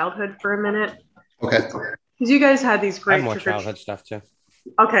back to childhood for a minute. Okay. Because you guys had these great more childhood stuff too.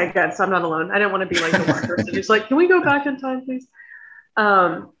 Okay, good. So I'm not alone. I didn't want to be like the one person who's like, can we go back in time, please?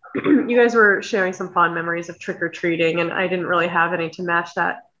 You guys were sharing some fond memories of trick-or-treating, and I didn't really have any to match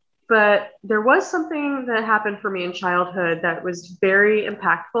that. But there was something that happened for me in childhood that was very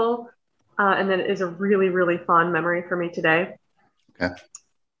impactful, and that is a really, really fond memory for me today. Okay.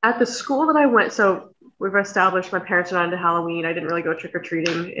 At the school that I went, so we've established my parents are not into Halloween. I didn't really go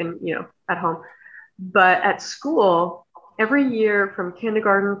trick-or-treating at home. But at school, every year from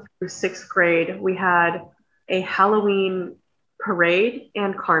kindergarten through 6th grade, we had a Halloween parade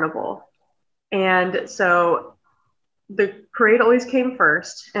and carnival. And so the parade always came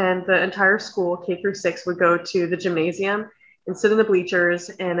first, and the entire school, K through 6, would go to the gymnasium and sit in the bleachers,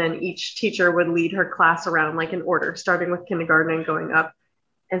 and then each teacher would lead her class around like in order, starting with kindergarten and going up.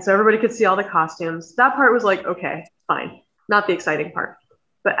 And so everybody could see all the costumes. That part was like, okay, fine. Not the exciting part.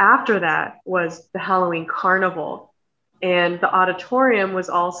 But after that was the Halloween carnival. And the auditorium was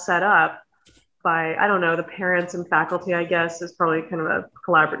all set up by, I don't know, the parents and faculty, I guess, is probably kind of a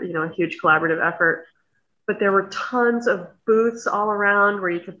collaborative, a huge collaborative effort. But there were tons of booths all around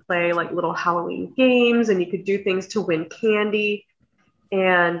where you could play like little Halloween games, and you could do things to win candy.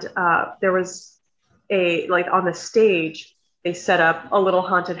 And there was on the stage, they set up a little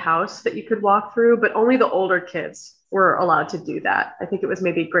haunted house that you could walk through, but only the older kids were allowed to do that. I think it was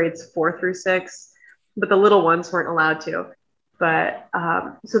maybe grades 4 through 6, but the little ones weren't allowed to. But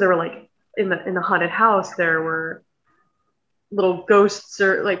so there were like in the haunted house, there were little ghosts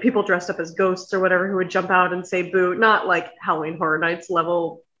or like people dressed up as ghosts or whatever who would jump out and say boo. Not like Halloween Horror Nights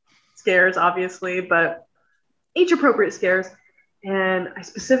level scares, obviously, but age appropriate scares. And I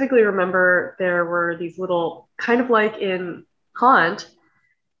specifically remember there were these little, kind of like in Haunt,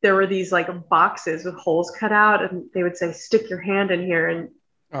 there were these like boxes with holes cut out, and they would say, stick your hand in here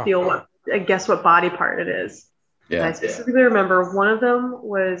and guess what body part it is. And I specifically remember one of them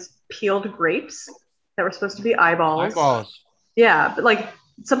was peeled grapes that were supposed to be eyeballs. Yeah, but like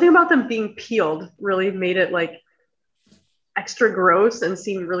something about them being peeled really made it like extra gross and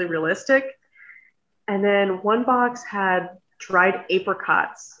seemed really realistic. And then one box had dried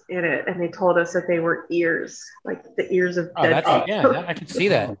apricots in it, and they told us that they were ears, like the ears of dead people. Yeah, I can see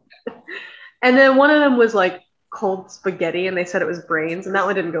that. And then one of them was like cold spaghetti, and they said it was brains, and that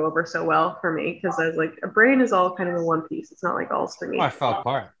one didn't go over so well for me because I was like, a brain is all kind of in one piece. It's not like all stringy. I fell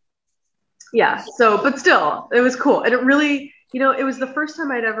apart. Yeah. So, but still, it was cool, and it really, it was the first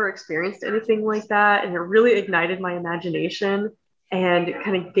time I'd ever experienced anything like that, and it really ignited my imagination, and it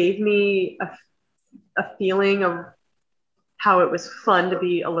kind of gave me a feeling of how it was fun to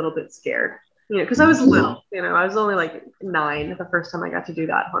be a little bit scared, because I was little, I was only like 9 the first time I got to do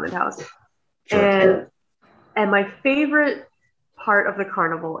that haunted house. Sure. And my favorite part of the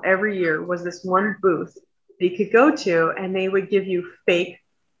carnival every year was this one booth that you could go to, and they would give you fake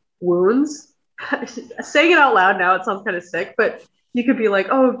wounds. Saying it out loud now, it sounds kind of sick, but you could be like,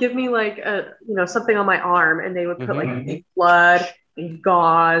 oh, give me like something on my arm, and they would put like fake blood and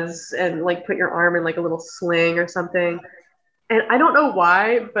gauze and like put your arm in like a little sling or something. And I don't know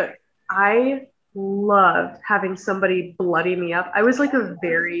why, but I loved having somebody bloody me up. I was like a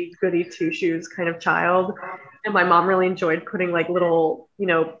very goody two shoes kind of child, and my mom really enjoyed putting like little,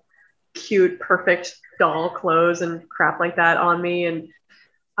 cute, perfect doll clothes and crap like that on me. And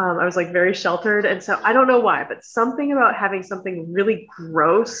I was like very sheltered. And so I don't know why, but something about having something really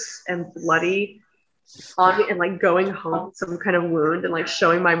gross and bloody on me and like going home with some kind of wound and like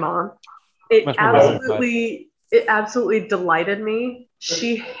showing my mom, it absolutely delighted me.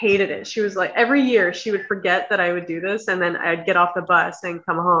 She hated it. She was like, every year she would forget that I would do this, and then I'd get off the bus and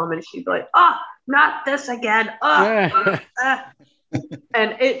come home, and she'd be like, oh, not this again. Oh.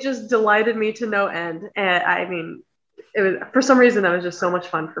 And it just delighted me to no end. And I mean, it was, for some reason, that was just so much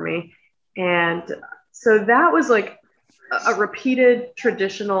fun for me. And so that was like a repeated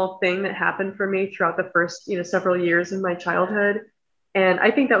traditional thing that happened for me throughout the first, several years in my childhood. And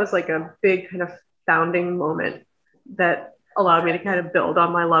I think that was like a big kind of founding moment that allowed me to kind of build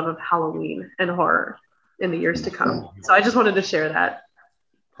on my love of Halloween and horror in the years to come. So I just wanted to share that.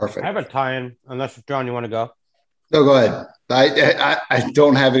 Perfect. I have a tie-in, unless John, you want to go? No, go ahead. I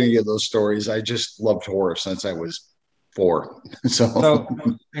don't have any of those stories. I just loved horror since I was 4. So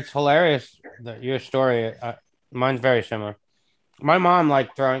it's hilarious that your story. Mine's very similar. My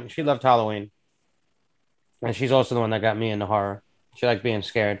mom she loved Halloween, and she's also the one that got me into horror. She liked being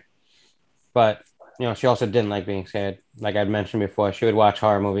scared, but she also didn't like being scared. Like I'd mentioned before, she would watch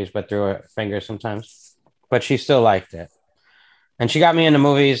horror movies, but through her fingers sometimes. But she still liked it, and she got me into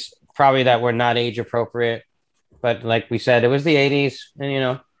movies probably that were not age appropriate. But like we said, it was the 80s,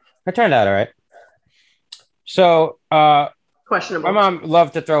 and it turned out all right. So, questionable. My mom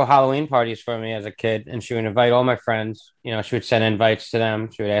loved to throw Halloween parties for me as a kid, and she would invite all my friends. She would send invites to them.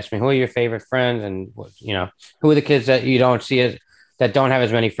 She would ask me, who are your favorite friends? And, who are the kids that you don't see that don't have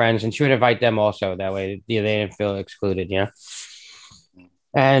as many friends? And she would invite them also. That way they didn't feel excluded,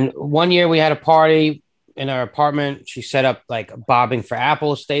 And one year we had a party in our apartment. She set up like a bobbing for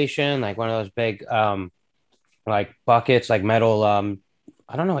apples station, like one of those big, like buckets, like metal,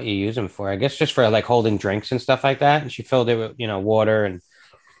 I don't know what you use them for. I guess just for like holding drinks and stuff like that. And she filled it with, water, and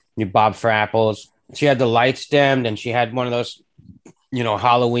you bob for apples. She had the lights dimmed, and she had one of those,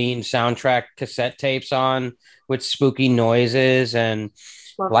 Halloween soundtrack cassette tapes on with spooky noises, and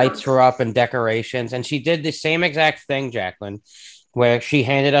lights were up and decorations. And she did the same exact thing, Jacqueline, where she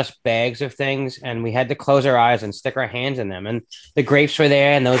handed us bags of things, and we had to close our eyes and stick our hands in them. And the grapes were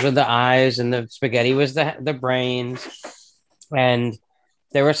there, and those were the eyes, and the spaghetti was the brains. And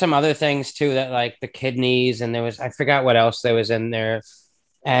there were some other things too, that like the kidneys, and I forgot what else there was in there.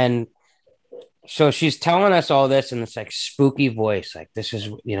 And so she's telling us all this in this like spooky voice, like this is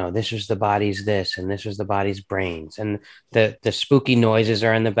the body's this, and this was the body's brains, and the spooky noises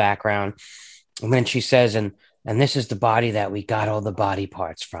are in the background. And then she says, and this is the body that we got all the body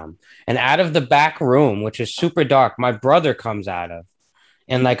parts from. And out of the back room, which is super dark, my brother comes out of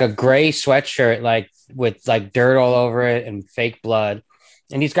in like a gray sweatshirt, like with like dirt all over it and fake blood.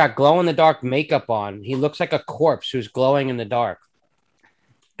 And he's got glow in the dark makeup on. He looks like a corpse who's glowing in the dark.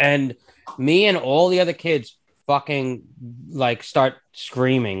 And me and all the other kids fucking like start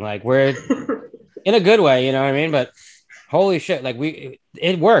screaming. Like we're in a good way, you know what I mean? But holy shit, like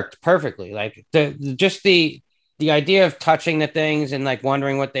it worked perfectly. Like the idea of touching the things and like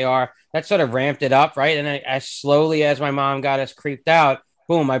wondering what they are, that sort of ramped it up, right? And as slowly as my mom got us creeped out,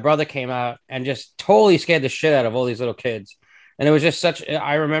 boom, my brother came out and just totally scared the shit out of all these little kids. And it was just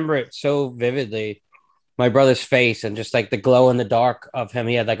I remember it so vividly. my brother's face and just like the glow in the dark of him.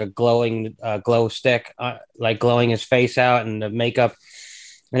 He had like a glowing glow stick, like glowing his face out and the makeup.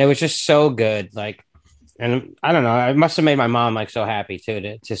 And it was just so good. Like, and I don't know, it must have made my mom like so happy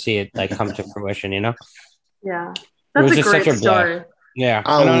too to see it like come to fruition, Yeah. It was That's a just such great a story. blast. Yeah.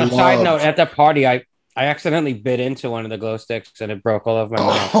 And on a side note, at the party, I accidentally bit into one of the glow sticks and it broke all over my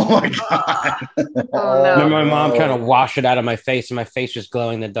mouth. Oh my god! Oh, no. Remember my mom trying to wash it out of my face, and my face was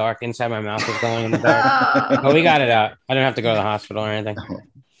glowing in the dark. Inside my mouth was glowing in the dark. But we got it out. I didn't have to go to the hospital or anything.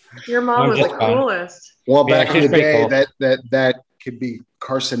 Your mom was the coolest. Well, back in the day, cool. that could be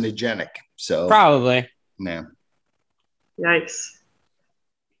carcinogenic. So probably. Yeah. Yikes.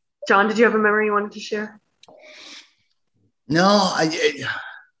 John, did you have a memory you wanted to share? No,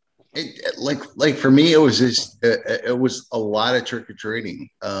 like for me, it was just it was a lot of trick or treating.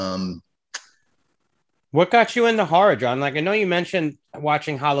 What got you into horror, John? Like, I know you mentioned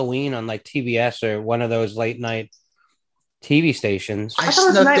watching Halloween on like TBS or one of those late night TV stations. I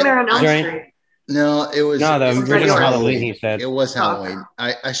thought it was Nightmare on Elm Street. No, it was the original Halloween. He said it was Halloween.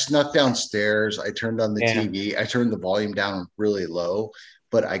 I snuck downstairs. I turned on the TV. I turned the volume down really low,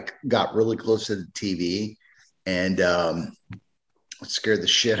 but I got really close to the TV, and it scared the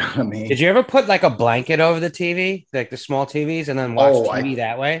shit out of me. Did you ever put like a blanket over the TV, like the small TVs, and then watch TV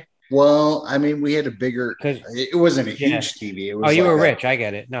that way? Well, I mean, we had a bigger. It wasn't a huge TV. It was you were rich. I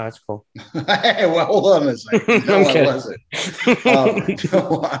get it. No, it's cool. Hey, well, hold on a second. No, I wasn't.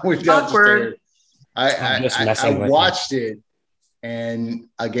 No, I was downstairs. I watched it, and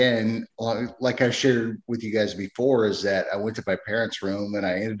again, like I shared with you guys before, is that I went to my parents' room and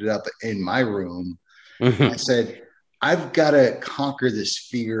I ended up in my room. I said, I've got to conquer this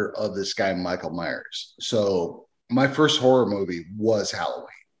fear of this guy, Michael Myers. So my first horror movie was Halloween.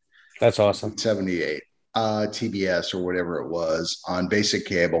 That's awesome. 78, TBS or whatever it was on basic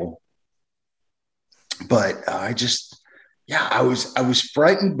cable. But I was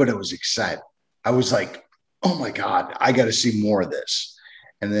frightened, but I was excited. I was like, oh my God, I got to see more of this.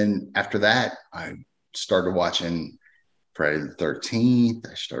 And then after that, I started watching Friday the 13th.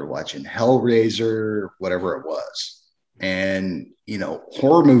 I started watching Hellraiser, whatever it was. And,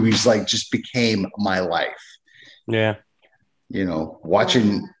 horror movies like just became my life. Yeah.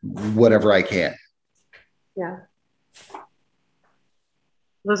 Watching whatever I can. Yeah.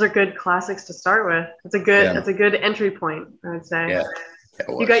 Those are good classics to start with. It's a good entry point, I would say. Yeah.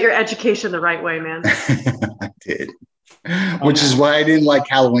 You got your education the right way, man. I did. Which is why I didn't like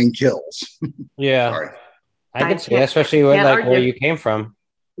Halloween Kills. Yeah. Sorry. I can see, especially where you came from.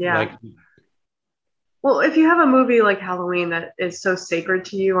 Yeah. Well, if you have a movie like Halloween that is so sacred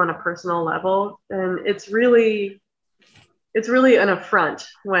to you on a personal level, then it's really an affront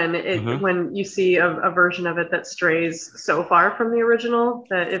when you see a version of it that strays so far from the original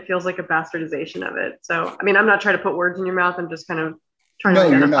that it feels like a bastardization of it. So, I mean, I'm not trying to put words in your mouth. I'm just kind of trying to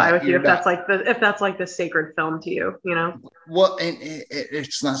identify with you if that's like the sacred film to you, Well, and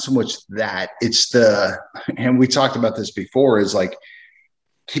it's not so much that, it's and we talked about this before, is like,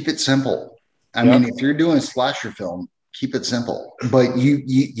 keep it simple. I mean, if you're doing a slasher film, keep it simple. But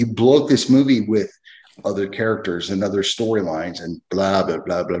you blow up this movie with other characters and other storylines and blah, blah,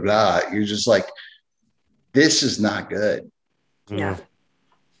 blah, blah, blah. You're just like, this is not good. Yeah.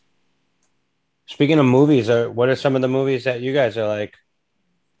 Speaking of movies, what are some of the movies that you guys are like,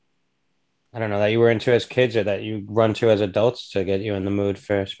 I don't know, that you were into as kids or that you run to as adults to get you in the mood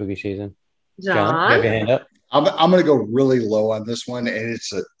for spooky season? John, you have your hand up. I'm going to go really low on this one, and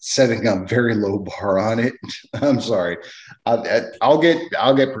it's setting a very low bar on it. I'm sorry. I'll get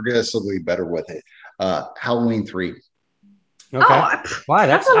progressively better with it. Halloween 3. Okay. Why?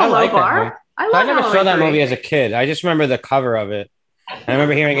 That's not a low bar. I never saw that movie as a kid. I just remember the cover of it. I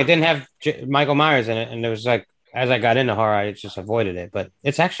remember hearing it didn't have Michael Myers in it, and it was like, as I got into horror, I just avoided it. But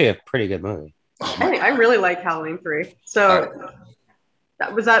it's actually a pretty good movie. I really like Halloween 3. So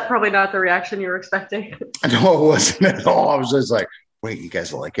was that probably not the reaction you were expecting? No, it wasn't at all. I was just like, wait, you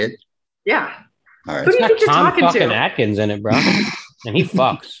guys like it? Yeah. All right. Who do you think you're talking to? Tom Atkins in it, bro. And he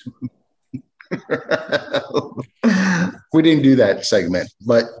fucks. We didn't do that segment,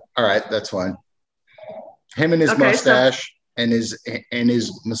 but all right, that's fine. Him and his mustache and his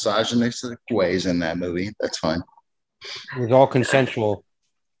misogynistic ways in that movie. That's fine. It was all consensual.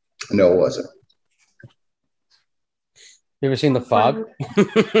 No, it wasn't. You ever seen The Fog?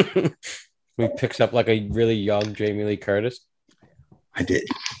 He picks up like a really young Jamie Lee Curtis. I did.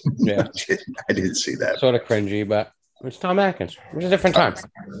 Yeah. I did see that. Sort of cringy, but it's Tom Atkins. It's a different time.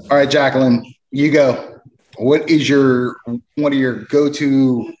 All right, Jacqueline, you go. What is one of your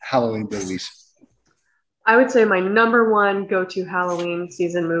go-to Halloween movies? I would say my number one go-to Halloween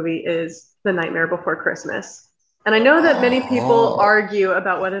season movie is The Nightmare Before Christmas. And I know that many people argue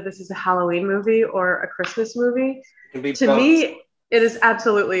about whether this is a Halloween movie or a Christmas movie. To me, it is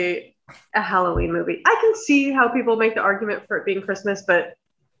absolutely a Halloween movie. I can see how people make the argument for it being Christmas, but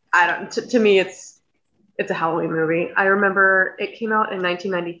I don't. To me, it's a Halloween movie. I remember it came out in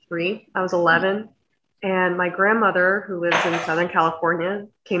 1993. I was 11, and my grandmother, who lives in Southern California,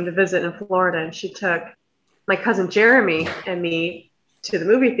 came to visit in Florida, and she took my cousin Jeremy and me to the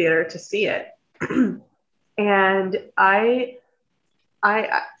movie theater to see it. And I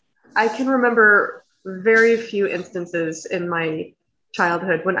can remember very few instances in my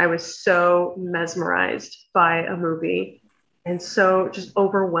childhood when I was so mesmerized by a movie and so just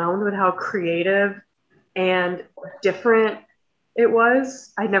overwhelmed with how creative and different it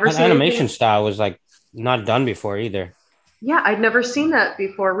was. I'd never seen animation style was like not done before either. Yeah, I'd never seen that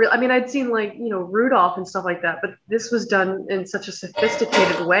before. I mean, I'd seen like, Rudolph and stuff like that, but this was done in such a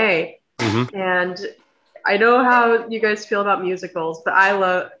sophisticated way. Mm-hmm. And I know how you guys feel about musicals, but I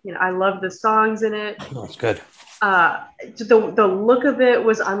love the songs in it. Oh, it's good. The look of it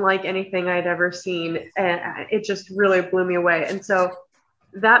was unlike anything I'd ever seen, and it just really blew me away. And so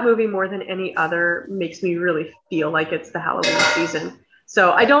that movie, more than any other, makes me really feel like it's the Halloween season.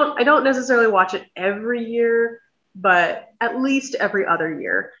 So I don't necessarily watch it every year, but at least every other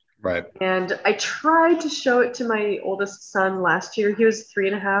year. Right. And I tried to show it to my oldest son last year. He was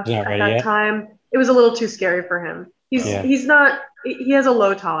 3.5 at that time. It was a little too scary for him. He has a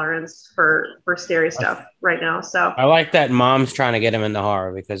low tolerance for scary stuff right now. So I like that mom's trying to get him into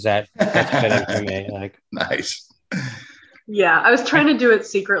horror because that's fitting for me. Like, nice. Yeah, I was trying to do it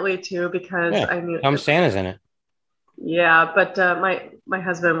secretly too because I knew Tom Santa's in it. Yeah, but my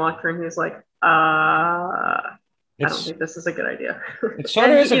husband walked through and he was like, I don't think this is a good idea. It sort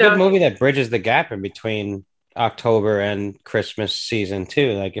of is a good movie that bridges the gap in between October and Christmas season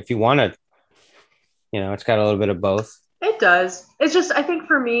too. Like if you want to, it's got a little bit of both. It does. It's just, I think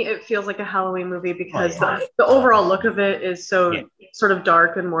for me, it feels like a Halloween movie because the overall look of it is so sort of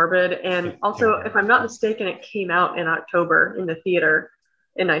dark and morbid. And also, if I'm not mistaken, it came out in October in the theater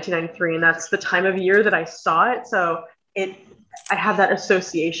in 1993. And that's the time of year that I saw it. So I have that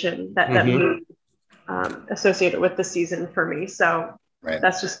association, that movie associated with the season for me. So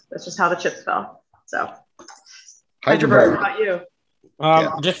that's just how the chips fell. So, Hydraberg, how about you?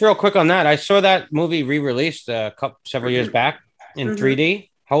 Just real quick on that, I saw that movie re-released several years back in 3D.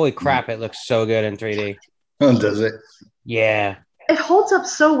 Holy crap, it looks so good in 3D. Oh, does it? Yeah. It holds up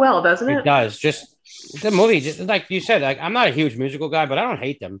so well, doesn't it? It does. Just the movie, just like you said, like I'm not a huge musical guy, but I don't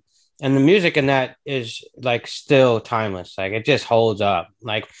hate them. And the music in that is like still timeless. Like it just holds up.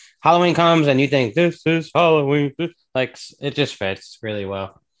 Like Halloween comes and you think this is Halloween. Like it just fits really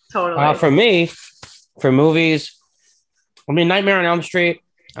well. Totally. For me, for movies, I mean, Nightmare on Elm Street,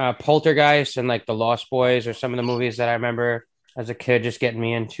 Poltergeist, and like The Lost Boys are some of the movies that I remember as a kid just getting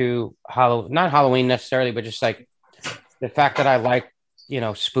me into not Halloween necessarily, but just like the fact that I like,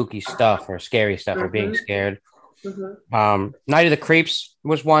 spooky stuff or scary stuff or being scared. Night of the Creeps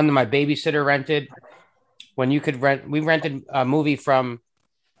was one that my babysitter rented when you could rent. We rented a movie from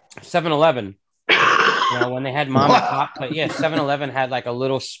 7-Eleven. When they had mom and pop, but 7-Eleven had like a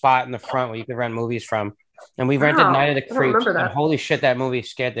little spot in the front where you could rent movies from. And we rented Night of the Creeps. And holy shit, that movie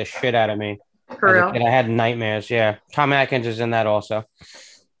scared the shit out of me. For real? I had nightmares. Yeah. Tom Atkins is in that also.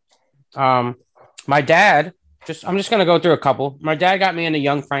 My dad, I'm just going to go through a couple. My dad got me into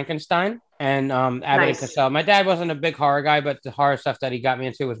Young Frankenstein and Abbott and Costello. My dad wasn't a big horror guy, but the horror stuff that he got me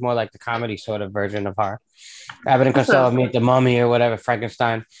into was more like the comedy sort of version of horror. Abbott and Costello, Meet the Mummy or whatever,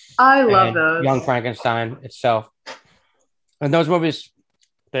 Frankenstein. I love those. Young Frankenstein itself. And those movies,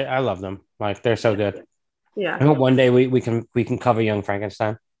 I love them. Like they're so good. Yeah. I hope one day we can cover Young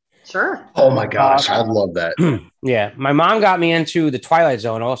Frankenstein. Sure. Oh my gosh, I'd love that. Yeah. My mom got me into The Twilight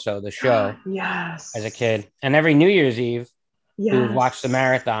Zone also, the show. Yes. As a kid. And every New Year's Eve, we would watch the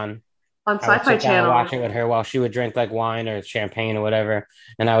marathon. On Sci-Fi Channel. Watch it with her while she would drink like wine or champagne or whatever.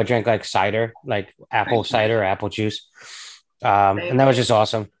 And I would drink like cider, like apple cider or apple juice. And that was just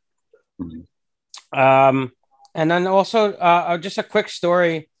awesome. And then also just a quick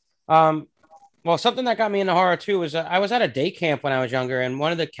story. Well, something that got me into horror too was I was at a day camp when I was younger, and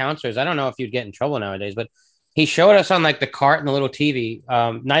one of the counselors, I don't know if you'd get in trouble nowadays, but he showed us on like the cart and the little TV,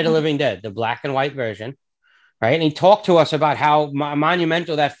 Night of the Living Dead, the black and white version, right? And he talked to us about how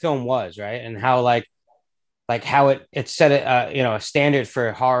monumental that film was, right? And how like how it set a standard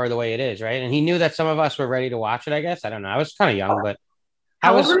for horror the way it is, right? And he knew that some of us were ready to watch it. I guess I don't know. I was kind of young, but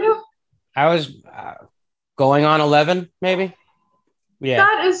how old were you? I was going on 11, maybe. Yeah.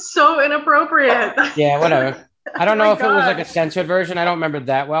 That is so inappropriate. Yeah, whatever. I don't know if it was like a censored version. I don't remember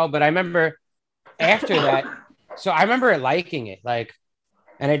that well, but I remember after that. So I remember liking it, like,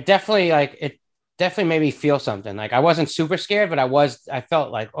 and it definitely made me feel something. Like I wasn't super scared, but I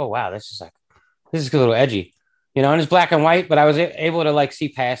felt like, oh wow, this is a little edgy, and it's black and white, but I was able to like see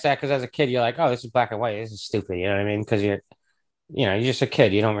past that because as a kid, you're like, oh, this is black and white. This is stupid. You know what I mean? Because you're just a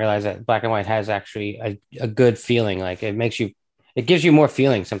kid. You don't realize that black and white has actually a good feeling. Like it gives you more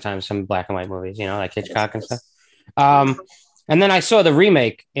feeling sometimes, some black and white movies, like Hitchcock and stuff. And then I saw the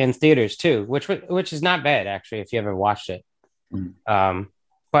remake in theaters too, which is not bad actually if you ever watched it.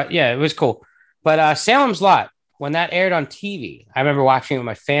 But yeah, it was cool. But Salem's Lot, when that aired on TV, I remember watching it with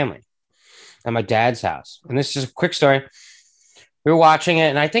my family at my dad's house. And this is a quick story. We were watching it,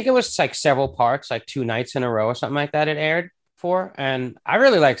 and I think it was like several parts, like 2 nights in a row or something like that. It aired for, and I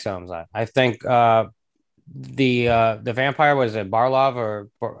really like Salem's Lot. I think the vampire was it Barlov or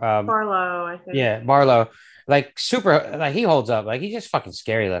Barlow, I think. Yeah, Barlow. Like super, like he holds up. Like he's just fucking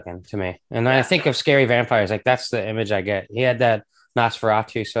scary looking to me. And I think of scary vampires, like that's the image I get. He had that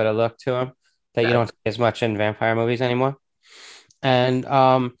Nosferatu sort of look to him that you don't see as much in vampire movies anymore. And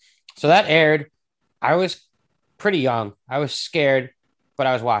so that aired. I was pretty young. I was scared, but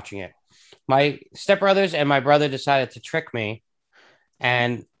I was watching it. My stepbrothers and my brother decided to trick me.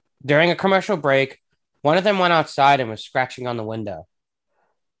 And during a commercial break, one of them went outside and was scratching on the window.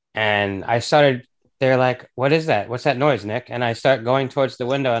 And they're like, what is that? What's that noise, Nick? And I start going towards the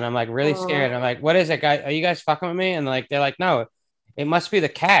window and I'm like really scared. I'm like, what is it, guys? Are you guys fucking with me? And they're like, no, it must be the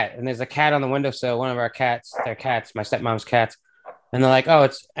cat. And there's a cat on the windowsill. One of our cats, their cats, my stepmom's cats. And they're like,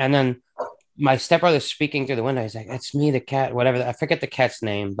 and then my stepbrother's speaking through the window. He's like, it's me, the cat, whatever. I forget the cat's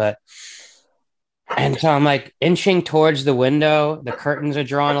name, and so I'm like inching towards the window. The curtains are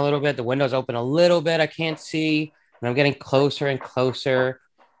drawn a little bit. The window's open a little bit. I can't see. And I'm getting closer and closer.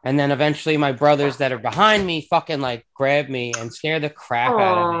 And then eventually my brothers that are behind me fucking like grab me and scare the crap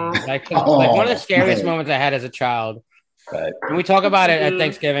out of me. Like one of the scariest moments I had as a child. Right. And we talk about it at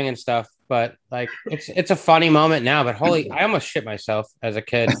Thanksgiving and stuff, but like it's a funny moment now. But I almost shit myself as a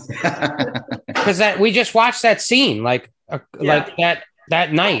kid because we just watched that scene like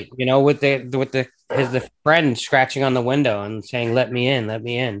that night, with the friend scratching on the window and saying, "Let me in, let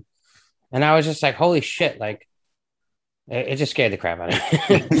me in," and I was just like, "Holy shit!" Like it just scared the crap out of me.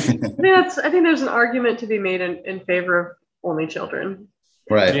 I think there's an argument to be made in favor of only children.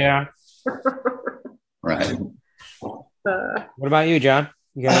 Right. Yeah. Right. What about you, John?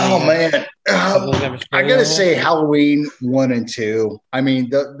 Man, I gotta say Halloween 1 and 2. I mean,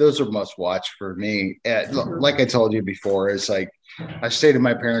 those are must watch for me. Like I told you before, it's like I stayed in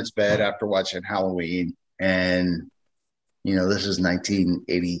my parents' bed after watching Halloween, and this is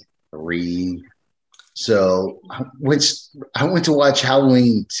 1983. So I went to watch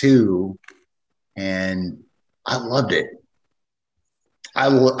Halloween 2, and I loved it. I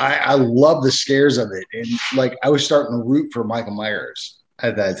love the scares of it, and like I was starting to root for Michael Myers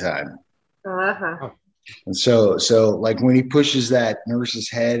at that time. And so like when he pushes that nurse's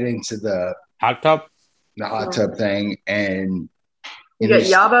head into the hot tub thing, and you get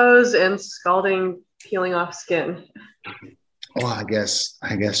yabos and scalding, peeling off skin. Well, I guess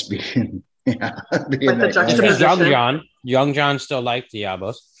being the young John still liked the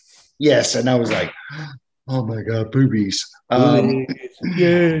yabos. Yes, and I was like, oh my god, boobies.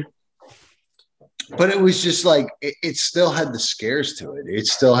 Yeah. But it was just like it still had the scares to it. It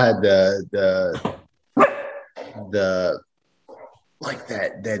still had the like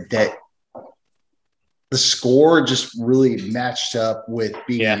that the score just really matched up with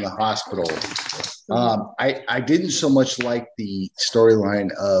being in the hospital. I didn't so much like the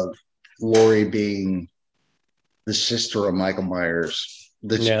storyline of Laurie being the sister of Michael Myers.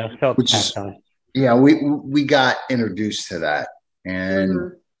 We got introduced to that,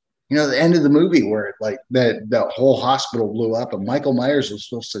 and the end of the movie where like the whole hospital blew up and Michael Myers was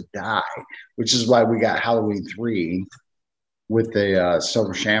supposed to die, which is why we got Halloween 3 with the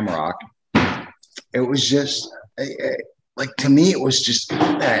Silver Shamrock. It was just like, to me, it was just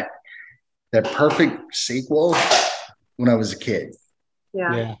that perfect sequel when I was a kid.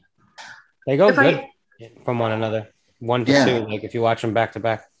 Yeah. They go good from one another, 1 to 2. Like if you watch them back to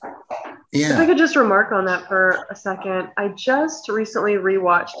back. Yeah. If I could just remark on that for a second, I just recently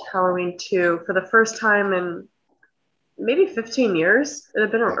rewatched Halloween 2 for the first time in maybe 15 years. It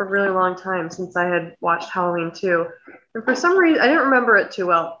had been a really long time since I had watched Halloween 2. And for some reason, I didn't remember it too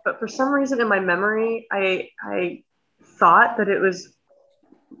well, but for some reason in my memory, I thought that it was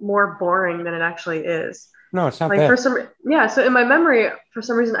more boring than it actually is. No, it's not bad. So in my memory, for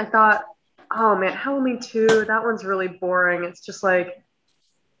some reason, I thought, oh man, Halloween 2, that one's really boring. It's just like,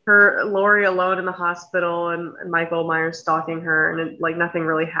 Lori alone in the hospital and Michael Myers stalking her, and like nothing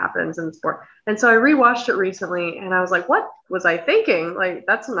really happens in the sport. And so I rewatched it recently, and I was like, what was I thinking? Like,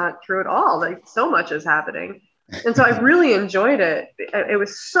 that's not true at all. Like, so much is happening. And so I really enjoyed it. It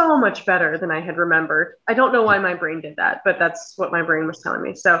was so much better than I had remembered. I don't know why my brain did that, but that's what my brain was telling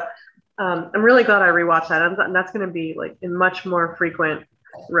me. So I'm really glad I rewatched that. And that's going to be like a much more frequent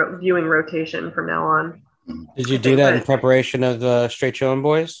viewing rotation from now on. Did you do that in preparation of the Straight Chillin'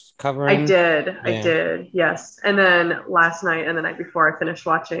 Boys covering? I did, yes. And then last night and the night before, I finished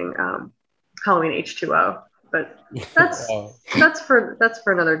watching Halloween H2O. But that's for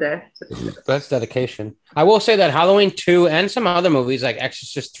another day. That's dedication. I will say that Halloween 2 and some other movies like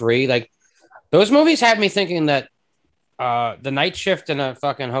Exorcist 3, like those movies had me thinking that the night shift in a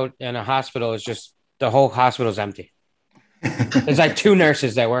fucking in a hospital is just the whole hospital's empty. There's like 2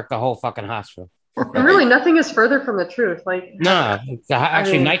 nurses that work the whole fucking hospital. And really, nothing is further from the truth. Like, no,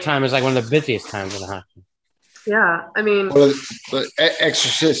 actually, nighttime is like one of the busiest times in the hospital. Yeah, I mean,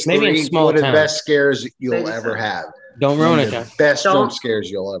 Exorcist maybe 3, in small one of the best scares you'll ever have. Don't ruin it, John. Best jump scares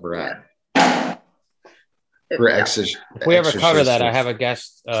you'll ever have. For Exorcist. If we ever cover that, I have a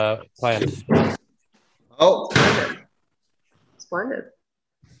guest planned. Oh, splendid.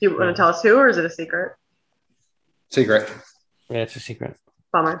 Do you want to tell us who, or is it a secret? Secret. Yeah, it's a secret.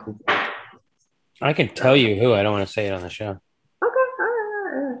 Bummer. I can tell you who. I don't want to say it on the show.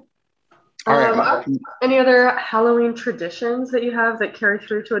 Okay. All right. Any other Halloween traditions that you have that carry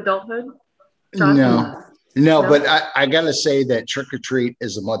through to adulthood? John? No, but I got to say that Trick or Treat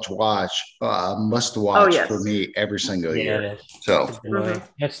is a must watch for me every single year. So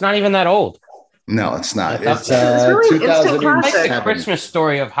it's not even that old. No, it's not. It's really 2000. It's like the Christmas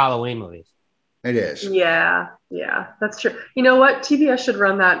story of Halloween movies. It is. Yeah, that's true. You know what? TBS should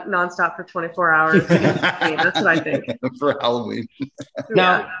run that nonstop for 24 hours. That's what I think. For Halloween.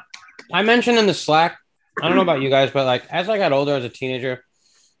 Now, I mentioned in the Slack, I don't know about you guys, but like as I got older as a teenager,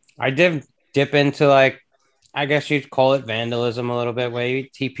 I did dip into like, I guess you'd call it vandalism a little bit, where you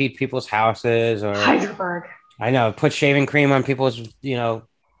TP'd people's houses or Heidelberg. I know, put shaving cream on people's,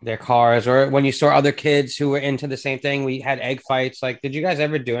 their cars, or when you saw other kids who were into the same thing, we had egg fights. Like, did you guys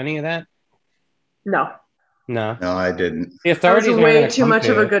ever do any of that? No, I didn't. The authorities I was way too much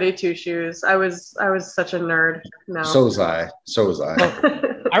of a goody two shoes. I was such a nerd. No. So was I.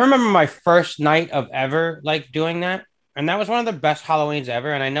 I remember my first night of ever like doing that, and that was one of the best Halloweens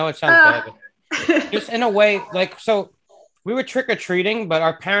ever. And I know it sounds bad, but just in a way, like, so we were trick or treating, but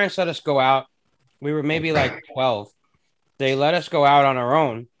our parents let us go out. We were maybe like 12. They let us go out on our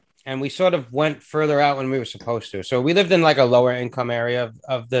own, and we sort of went further out when we were supposed to. So we lived in like a lower income area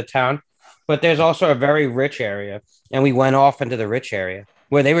of the town. But there's also a very rich area, and we went off into the rich area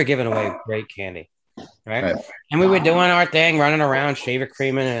where they were giving away great candy, right? And we were doing our thing, running around, shaving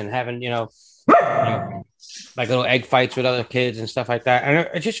creaming, and having, like little egg fights with other kids and stuff like that. And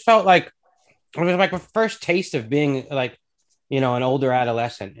it just felt like it was like my first taste of being like, an older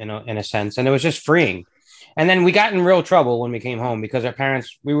adolescent, in a sense, and it was just freeing. And then we got in real trouble when we came home because our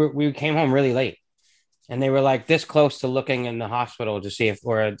parents, we came home really late. And they were like this close to looking in the hospital to see if,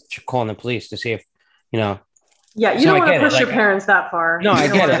 or calling the police to see if, Yeah, you don't want to push your parents that far. No, I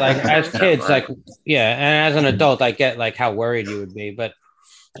get it. Like as kids, like, yeah. And as an adult, I get like how worried you would be. But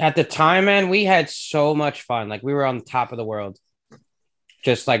at the time, man, we had so much fun. Like we were on the top of the world,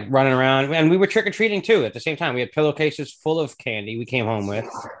 just like running around. And we were trick-or-treating too at the same time. We had pillowcases full of candy we came home with.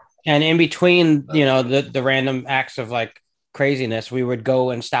 And in between, the random acts of like craziness, we would go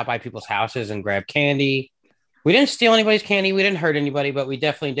and stop by people's houses and grab candy. We didn't steal anybody's candy, we didn't hurt anybody, but we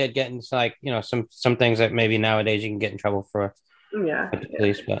definitely did get into like some things that maybe nowadays you can get in trouble for at the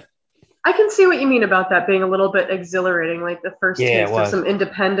police. But I can see what you mean about that being a little bit exhilarating, like the first taste of some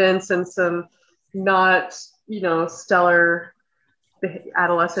independence and some not stellar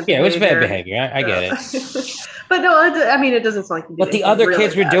adolescent behavior. It was bad behavior. I get it. But no, I mean, it doesn't sound like but the other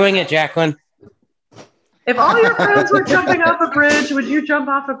kids were doing it, Jacqueline. If all your friends were jumping off a bridge, would you jump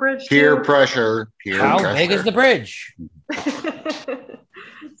off a bridge too? Peer pressure. How big is the bridge?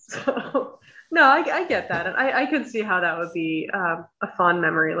 So, no, I get that. And I could see how that would be a fond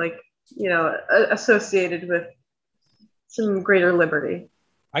memory, like, associated with some greater liberty.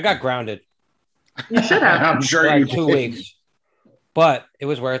 I got grounded. You should have. I'm sure you did. 2 weeks. But it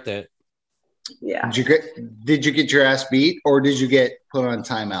was worth it. Yeah. Did you get your ass beat, or did you get put on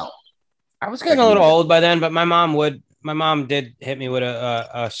timeout? I was getting a little old by then, but my mom did hit me with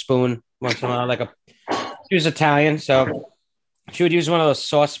a spoon once in a while. She was Italian, so she would use one of those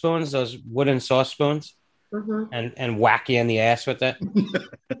sauce spoons, those wooden sauce spoons, and whack you in the ass with it.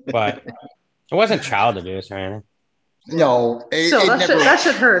 But it wasn't child abuse or anything. No, that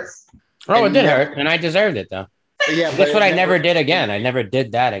shit hurts. Oh, it did hurt, and I deserved it though. Yeah, that's what I never did again. I never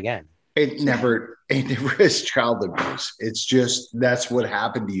did that again. It never is child abuse. It's just that's what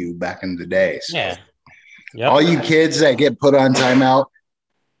happened to you back in the day. So. Yeah. Yep. All you kids that get put on timeout.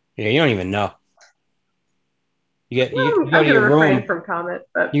 Yeah, you don't even know. You go to your room from comment,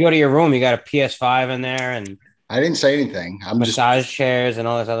 but you go to your room. You got a PS5 in there, and I didn't say anything. I'm massage chairs and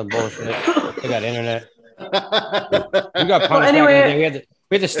all this other bullshit. They got internet. We got punished. Well, anyway,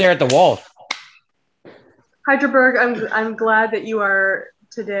 we had to stare at the wall. Hydraberg, I'm glad that you are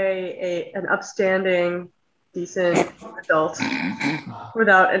today an upstanding, decent adult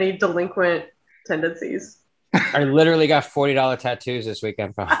without any delinquent tendencies. I literally got $40 tattoos this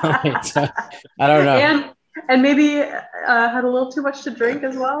weekend. Probably. So, I don't know. And maybe had a little too much to drink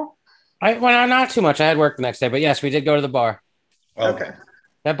as well. Well, not too much. I had work the next day, but yes, we did go to the bar. Okay.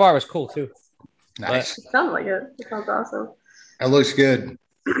 That bar was cool too. Nice. It sounds like it. It sounds awesome. That looks good.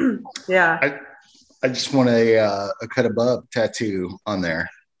 Yeah. I just want a cut above tattoo on there.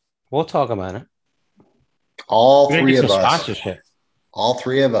 We'll talk about it. All three of us. Sponsorship. All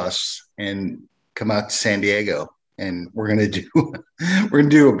three of us, and come out to San Diego, and we're gonna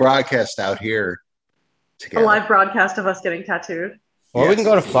do a broadcast out here together. A live broadcast of us getting tattooed. Or we can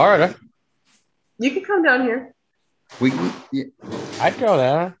go to Florida. You can come down here. We can. Yeah. I'd go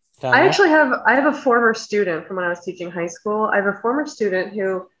there. I have a former student from when I was teaching high school. I have a former student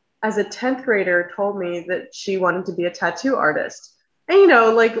who, as a 10th grader, told me that she wanted to be a tattoo artist.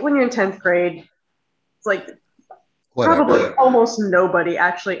 And like when you're in 10th grade, it's like probably almost nobody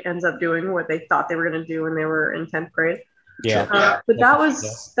actually ends up doing what they thought they were going to do when they were in 10th grade. Yeah. But that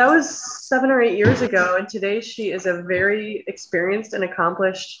was 7 or 8 years ago, and today she is a very experienced and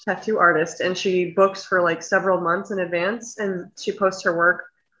accomplished tattoo artist, and she books for like several months in advance, and she posts her work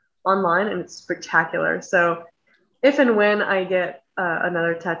online, and it's spectacular. So if and when I get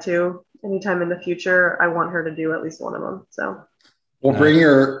another tattoo anytime in the future, I want her to do at least one of them. So we'll bring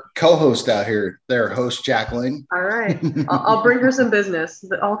your co-host out here, their host Jacqueline. All right. I'll bring her some business.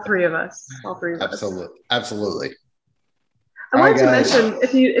 All three of us. Absolutely. I wanted to mention,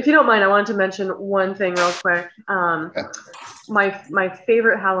 if you don't mind, I wanted to mention one thing real quick. My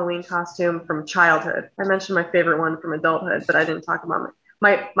favorite Halloween costume from childhood. I mentioned my favorite one from adulthood, but I didn't talk about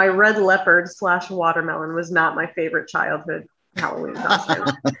my red leopard / watermelon was not my favorite childhood Halloween costume.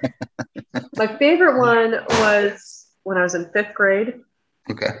 My favorite one was when I was in 5th grade.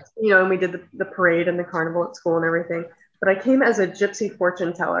 Okay. And we did the parade and the carnival at school and everything. But I came as a gypsy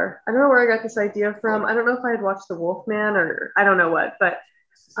fortune teller. I don't know where I got this idea from. I don't know if I had watched The Wolfman or I don't know what, but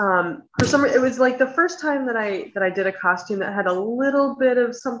for some reason, it was like the first time that I did a costume that had a little bit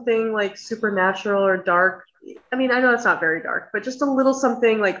of something like supernatural or dark. I mean, I know it's not very dark, but just a little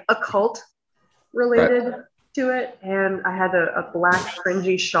something like occult related to it. And I had a black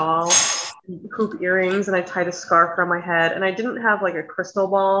fringy shawl, hoop earrings, and I tied a scarf around my head. And I didn't have like a crystal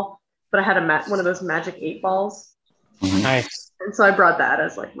ball, but I had one of those magic 8 balls. Nice. And so I brought that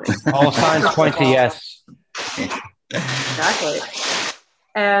as like my all signs point to yes. Exactly.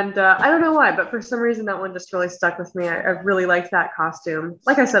 And I don't know why, but for some reason that one just really stuck with me. I really liked that costume.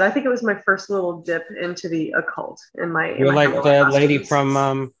 Like I said, I think it was my first little dip into the occult in my. You're like the costumes. Lady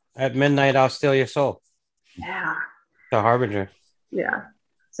from At Midnight I'll Steal Your Soul. Yeah. The Harbinger. Yeah.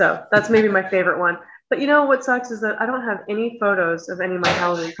 So that's maybe my favorite one. But what sucks is that I don't have any photos of any of my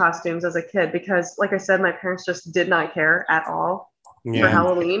Halloween costumes as a kid because, like I said, my parents just did not care at all for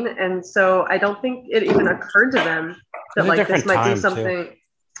Halloween. And so I don't think it even occurred to them that like this might be something. Too.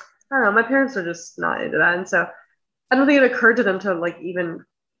 I don't know. My parents are just not into that. And so I don't think it occurred to them to like even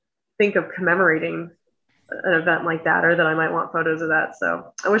think of commemorating an event like that or that I might want photos of that.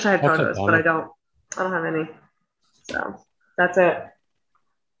 So I wish I had photos, but I don't have any. So that's it.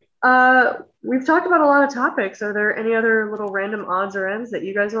 We've talked about a lot of topics. Are there any other little random odds or ends that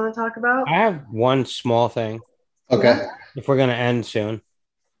you guys want to talk about? I have one small thing. Okay. If we're going to end soon.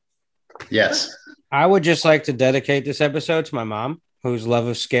 Yes. I would just like to dedicate this episode to my mom, whose love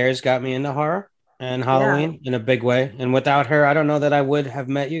of scares got me into horror and Halloween in a big way. And without her, I don't know that I would have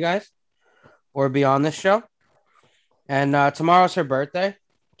met you guys or be on this show. And tomorrow's her birthday.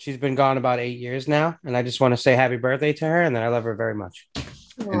 She's been gone about 8 years now. And I just want to say happy birthday to her and that I love her very much.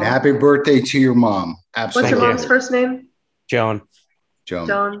 And happy birthday to your mom. Absolutely. What's your mom's first name? Joan.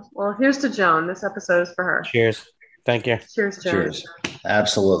 Well, here's to Joan. This episode is for her. Cheers. Thank you. Cheers, Joan. Cheers.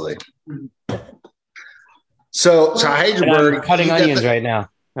 Absolutely. So Heidelberg. Cutting onions right now.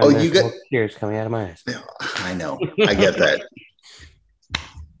 You got tears coming out of my eyes. I know. I get that.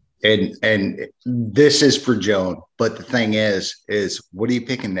 And this is for Joan. But the thing is what are you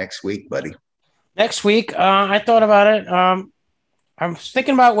picking next week, buddy? Next week, I thought about it. I'm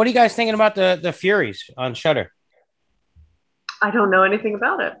thinking about, what are you guys thinking about the Furies on Shudder? I don't know anything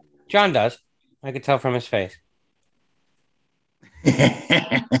about it. John does. I could tell from his face.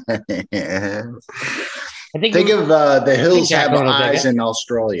 Yeah. I think Think of The Hills Have Eyes in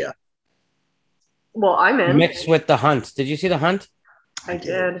Australia. Well, I'm in. Mixed with The Hunt. Did you see The Hunt? I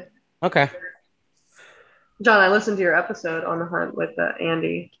did. Okay. John, I listened to your episode on The Hunt with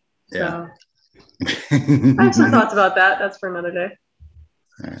Andy. So. Yeah. I have some thoughts about that. That's for another day.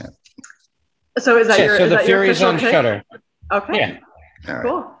 So is that the Furies on Shudder? Okay. Yeah. All right.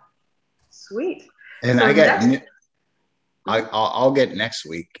 Cool. Sweet. And so I'll get next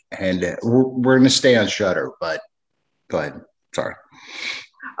week, and we're going to stay on Shudder. But go ahead. Sorry.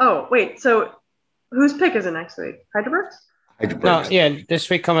 Oh wait. So whose pick is it next week? Heidelberg's? No, yeah. This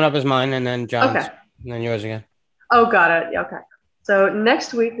week coming up is mine, and then John's, and then yours again. Oh, got it. Yeah, okay. So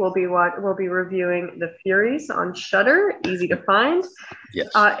next week we'll be reviewing The Furies on Shudder. Easy to find. Yes.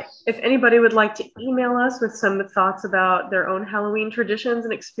 If anybody would like to email us with some thoughts about their own Halloween traditions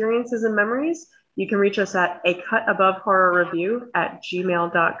and experiences and memories, you can reach us at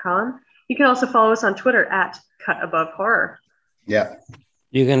acutaboveHorrorReview@gmail.com. You can also follow us on Twitter at @cutaboveHorror. Yeah.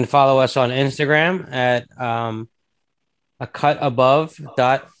 You can follow us on Instagram at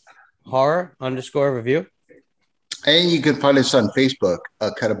acutaboveHorror_review. And you can find us on Facebook,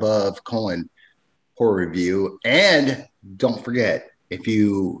 Cut Above: Horror Review. And don't forget,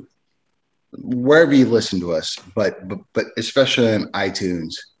 wherever you listen to us, but especially on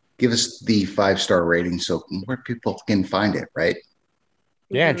iTunes, give us the 5-star rating so more people can find it, right?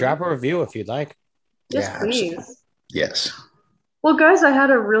 Yeah, drop a review if you'd like. Yes, yeah, please. Absolutely. Yes. Well, guys, I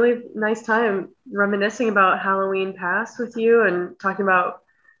had a really nice time reminiscing about Halloween past with you and talking about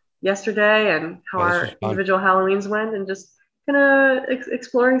yesterday and how our individual Halloweens went, and just kind of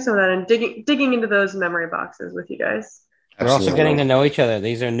exploring some of that and digging into those memory boxes with you guys. We're also getting to know each other.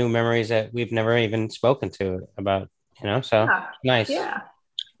 These are new memories that we've never even spoken to about, so nice. Yeah.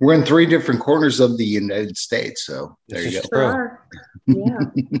 We're in 3 different corners of the United States, so there you go. Sure. Yeah.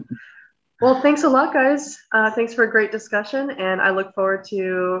 Well, thanks a lot, guys. Thanks for a great discussion, and I look forward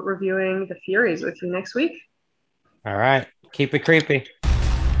to reviewing The Furies with you next week. All right. Keep it creepy.